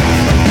 and no,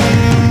 I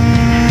don't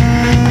want to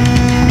make it.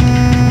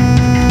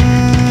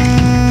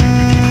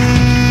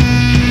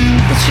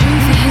 The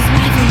truth is,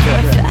 I think you're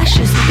a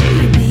fascist,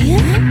 baby.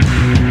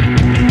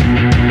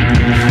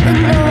 And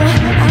no,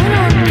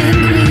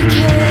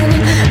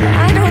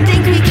 I don't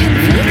think we can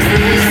fix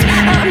this.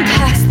 I'm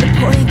past the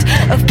point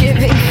of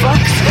giving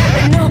fucks,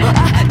 and no,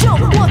 I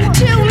don't want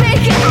to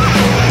make it.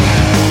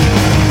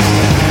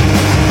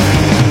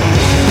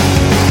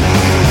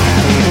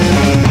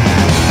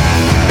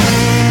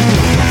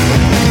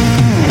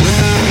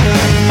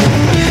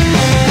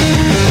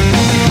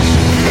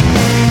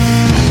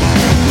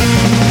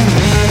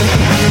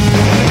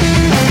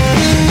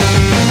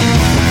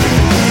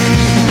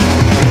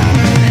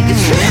 The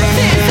truth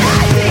is,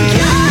 I think you're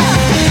a fascist.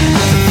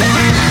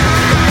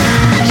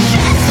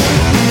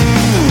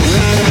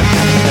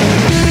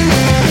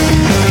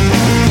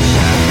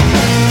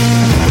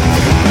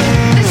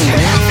 The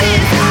truth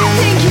is, I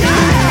think you're a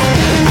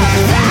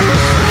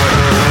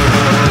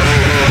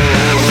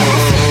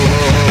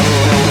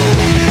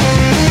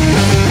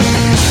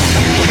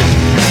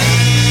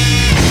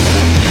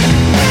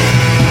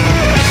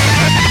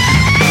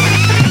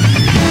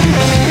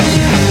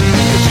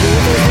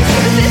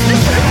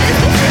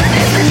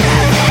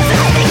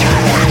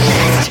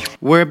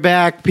We're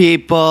back,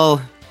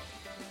 people.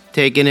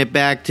 Taking it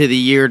back to the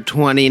year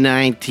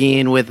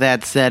 2019 with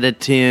that set of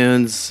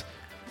tunes.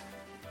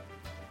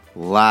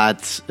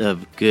 Lots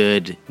of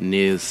good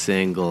new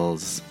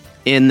singles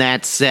in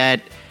that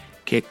set.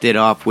 Kicked it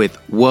off with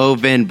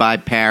Woven by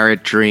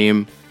Parrot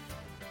Dream.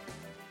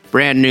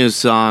 Brand new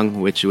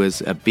song, which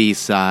was a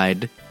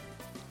B-side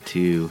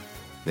to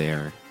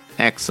their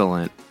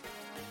excellent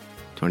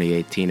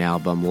 2018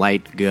 album,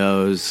 Light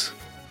Goes.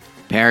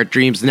 Parrot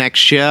Dream's next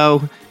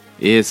show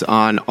is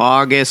on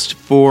August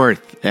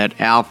 4th at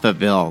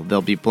Alphaville.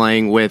 They'll be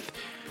playing with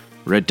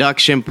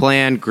Reduction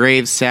Plan,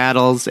 Grave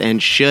Saddles,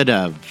 and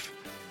Should've.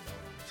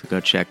 So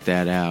go check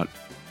that out.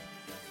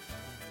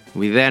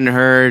 We then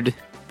heard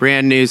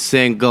brand new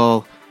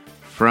single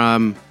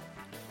from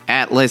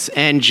Atlas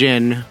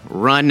Engine,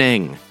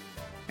 Running.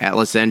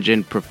 Atlas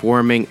Engine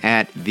performing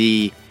at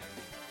the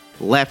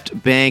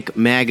Left Bank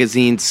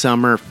Magazine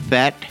Summer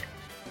Fete.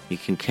 You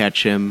can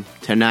catch him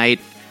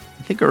tonight,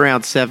 I think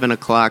around 7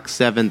 o'clock,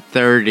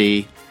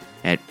 7:30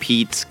 at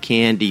Pete's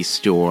Candy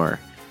Store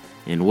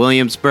in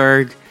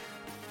Williamsburg.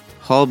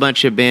 Whole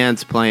bunch of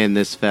bands playing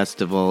this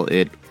festival.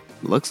 It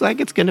looks like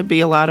it's going to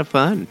be a lot of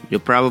fun. You'll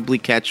probably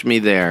catch me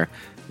there,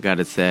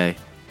 gotta say.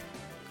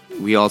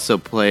 We also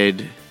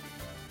played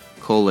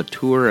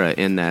Colatura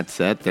in that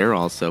set. They're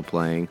also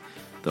playing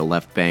the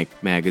Left Bank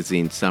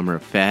Magazine Summer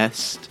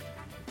Fest.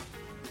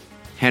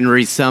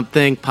 Henry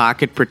Something,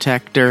 Pocket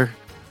Protector,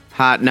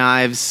 Hot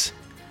Knives,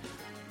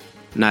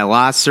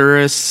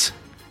 Niloceros,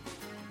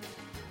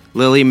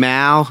 Lily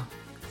Mao,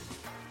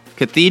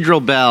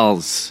 Cathedral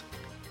Bells,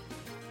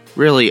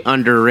 really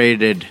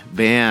underrated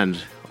band,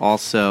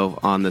 also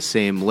on the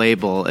same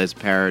label as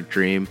Parrot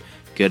Dream,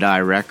 Good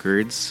Eye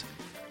Records.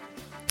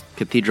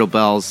 Cathedral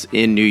Bells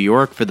in New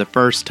York for the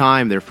first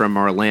time. They're from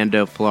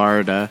Orlando,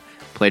 Florida.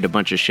 Played a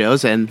bunch of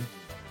shows, and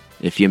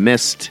if you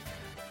missed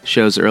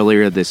shows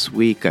earlier this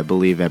week, I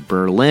believe at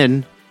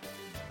Berlin,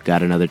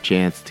 got another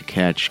chance to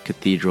catch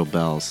Cathedral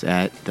Bells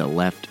at the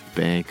Left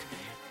Bank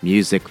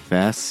Music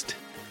Fest.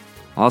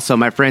 Also,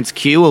 my friends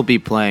Q will be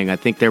playing. I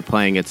think they're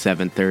playing at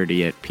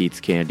 7:30 at Pete's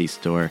Candy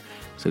Store,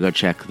 so go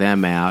check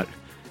them out.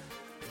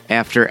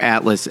 After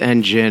Atlas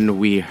Engine,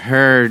 we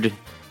heard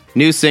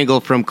new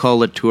single from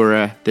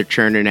Colatura. They're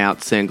churning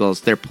out singles.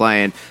 They're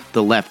playing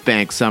the Left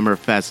Bank Summer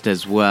Fest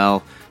as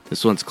well.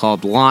 This one's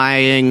called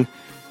Lying.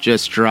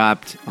 Just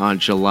dropped on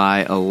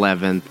July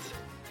 11th.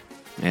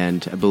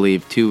 And I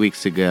believe 2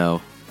 weeks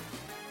ago,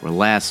 or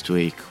last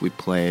week, we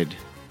played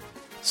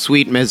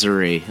Sweet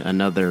Misery,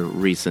 another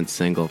recent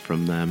single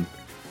from them.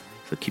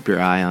 So keep your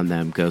eye on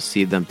them. Go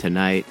see them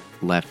tonight.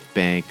 Left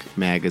Bank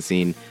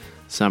Magazine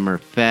Summer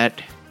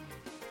Fete.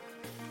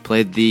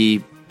 Played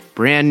the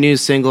brand new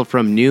single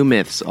from New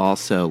Myths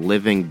also,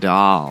 Living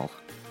Doll.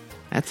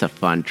 That's a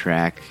fun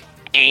track,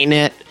 ain't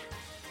it?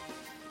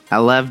 I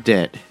loved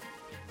it.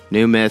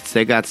 New Myths,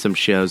 they got some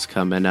shows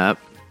coming up.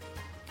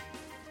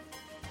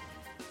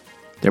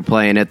 They're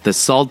playing at the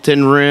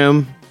Sultan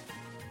Room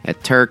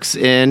at Turk's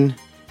Inn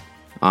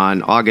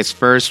on August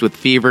 1st with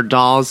Fever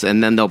Dolls,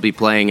 and then they'll be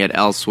playing it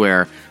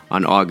elsewhere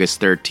on August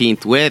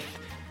 13th with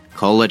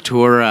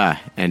Colatura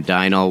and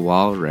Dino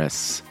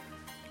Walrus.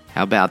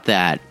 How about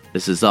that?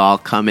 This is all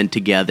coming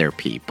together,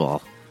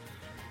 people.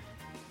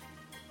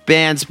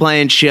 Bands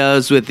playing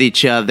shows with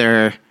each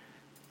other,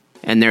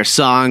 and their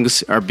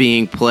songs are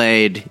being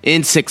played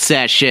in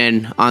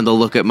succession on the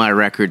Look at My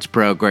Records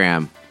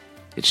program.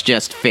 It's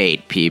just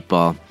fate,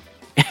 people.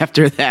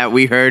 After that,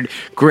 we heard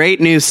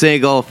great new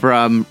single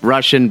from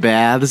Russian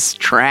Baths,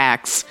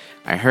 Tracks.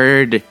 I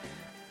heard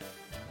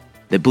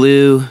they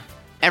blew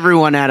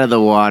everyone out of the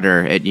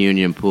water at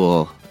Union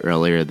Pool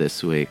earlier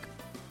this week.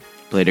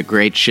 Played a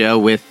great show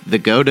with the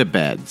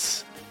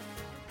Go-To-Beds.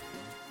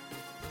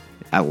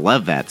 I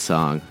love that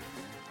song,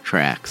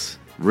 Tracks.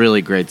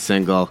 Really great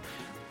single.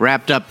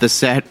 Wrapped up the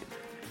set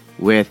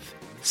with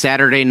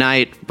Saturday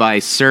Night by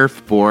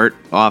Surfboard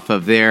off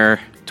of their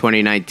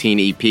 2019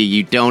 EP,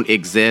 You Don't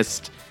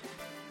Exist.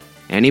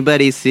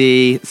 Anybody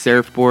see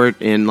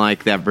Surfboard in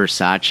like that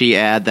Versace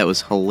ad? That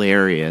was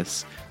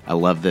hilarious. I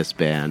love this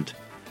band.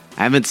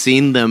 I haven't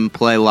seen them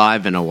play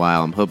live in a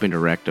while. I'm hoping to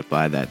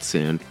rectify that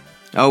soon.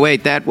 Oh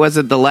wait, that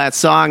wasn't the last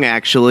song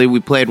actually.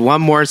 We played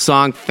one more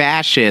song,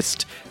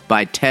 Fascist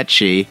by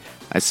Tetchy.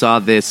 I saw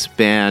this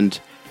band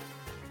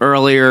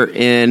earlier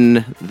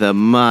in the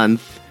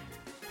month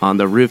on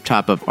the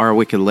rooftop of Our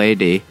Wicked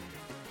Lady.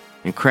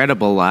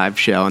 Incredible live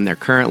show, and they're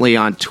currently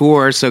on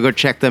tour, so go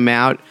check them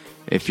out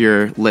if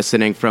you're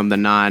listening from the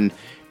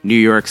non-New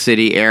York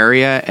City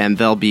area, and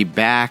they'll be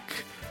back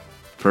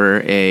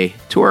for a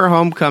tour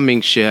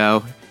homecoming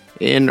show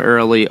in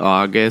early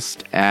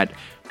August at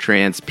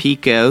Trans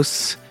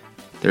Pecos.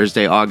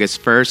 Thursday,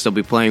 August 1st, they'll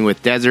be playing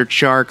with Desert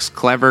Sharks,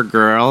 Clever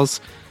Girls.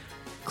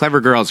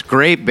 Clever Girls,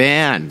 great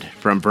band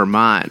from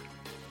Vermont.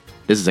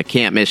 This is a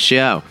can't-miss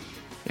show.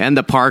 And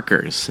the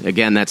Parkers.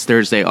 Again, that's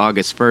Thursday,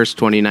 August 1st,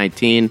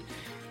 2019.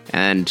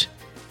 And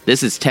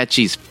this is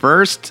Tetchy's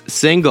first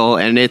single,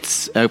 and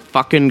it's a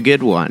fucking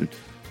good one.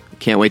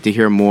 Can't wait to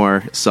hear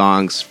more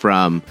songs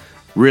from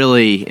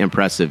really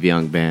impressive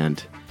young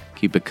band.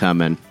 Keep it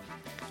coming.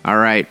 All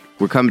right,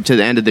 we're coming to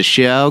the end of the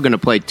show. Going to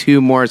play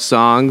two more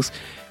songs.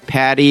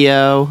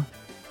 Patio,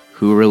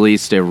 who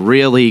released a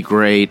really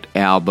great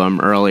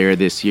album earlier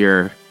this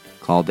year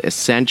called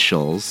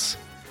Essentials.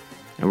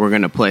 And we're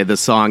going to play the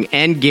song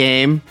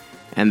Endgame,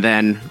 and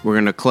then we're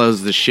going to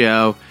close the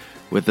show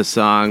with a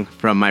song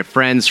from my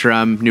friends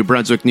from New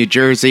Brunswick, New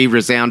Jersey,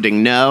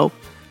 Resounding No.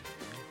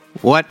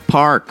 What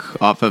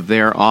Park, off of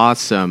their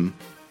awesome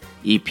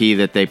EP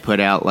that they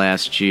put out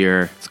last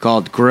year. It's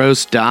called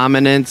Gross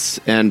Dominance,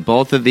 and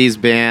both of these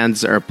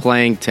bands are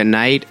playing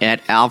tonight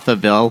at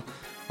Alphaville,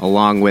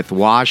 along with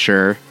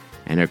Washer,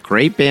 and a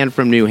great band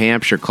from New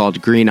Hampshire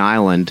called Green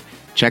Island.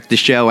 Check the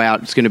show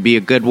out. It's going to be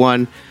a good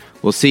one.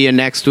 We'll see you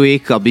next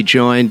week. I'll be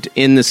joined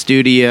in the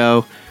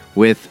studio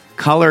with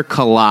Color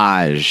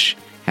Collage.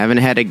 Haven't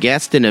had a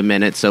guest in a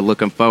minute, so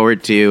looking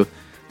forward to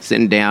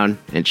sitting down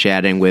and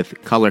chatting with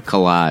Color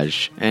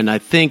Collage. And I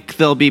think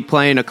they'll be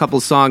playing a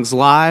couple songs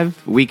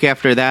live. A week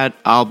after that,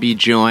 I'll be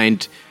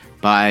joined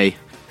by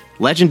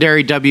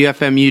legendary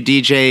WFMU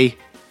DJ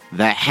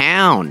The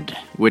Hound,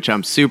 which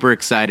I'm super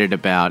excited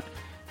about.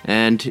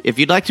 And if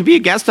you'd like to be a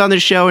guest on the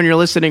show and you're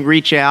listening,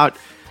 reach out.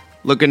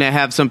 Looking to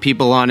have some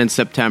people on in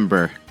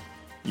September.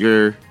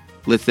 You're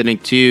listening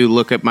to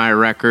Look at My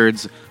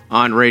Records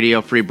on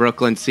Radio Free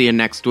Brooklyn. See you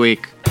next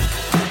week.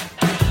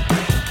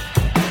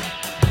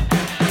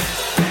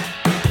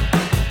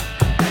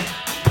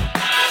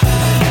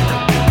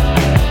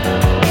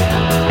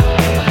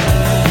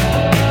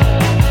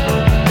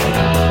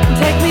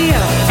 Take me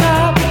up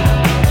top.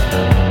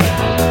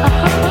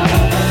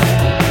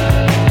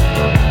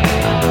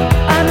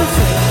 I'm a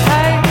sweet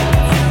height.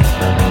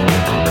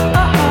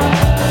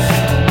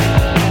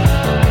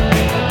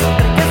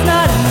 It's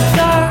not in the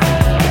dark.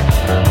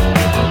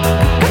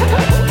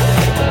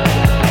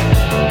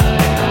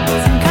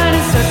 Some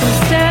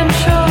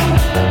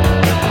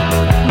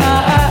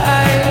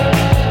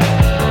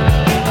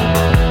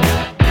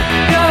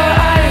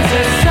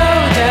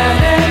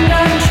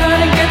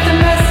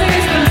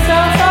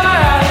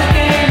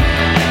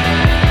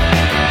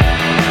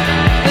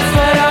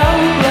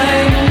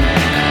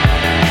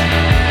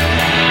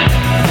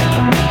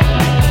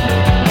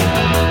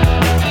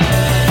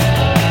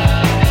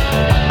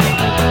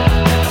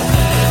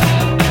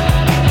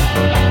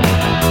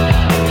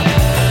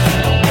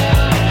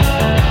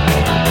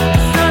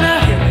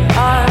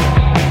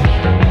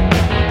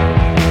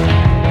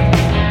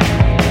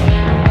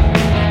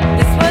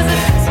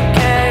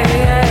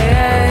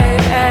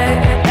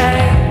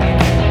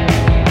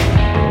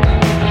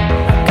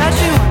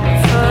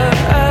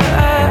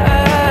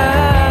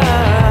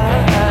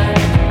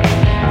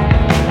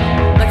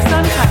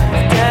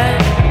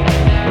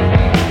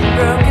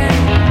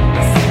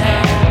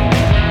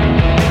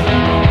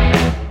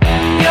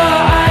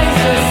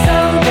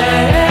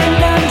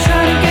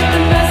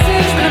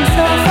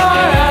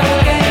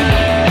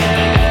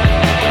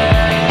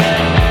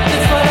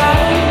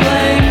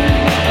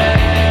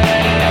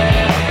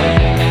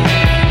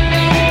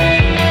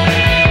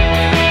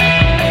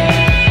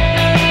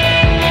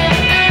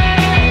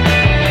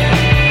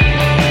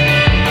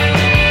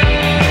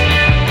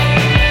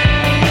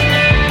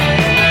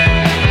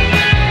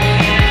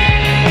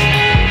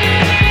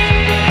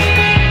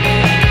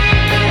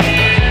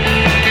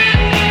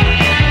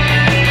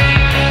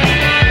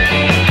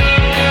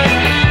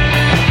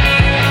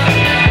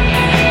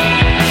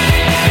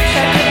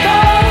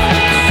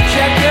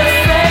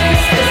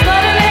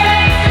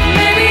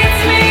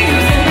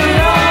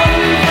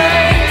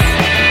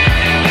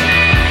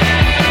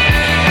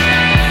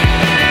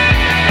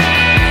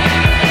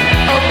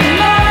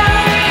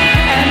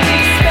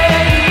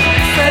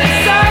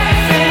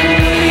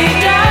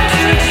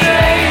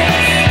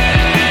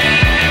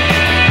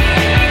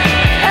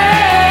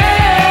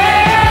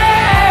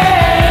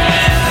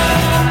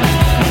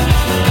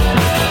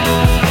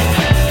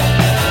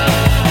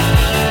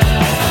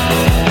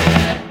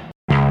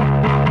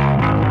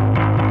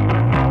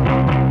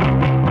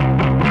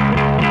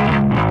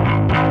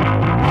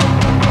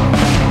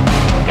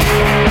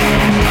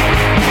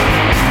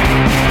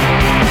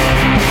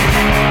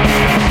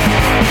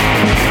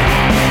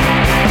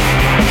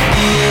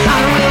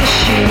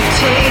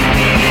take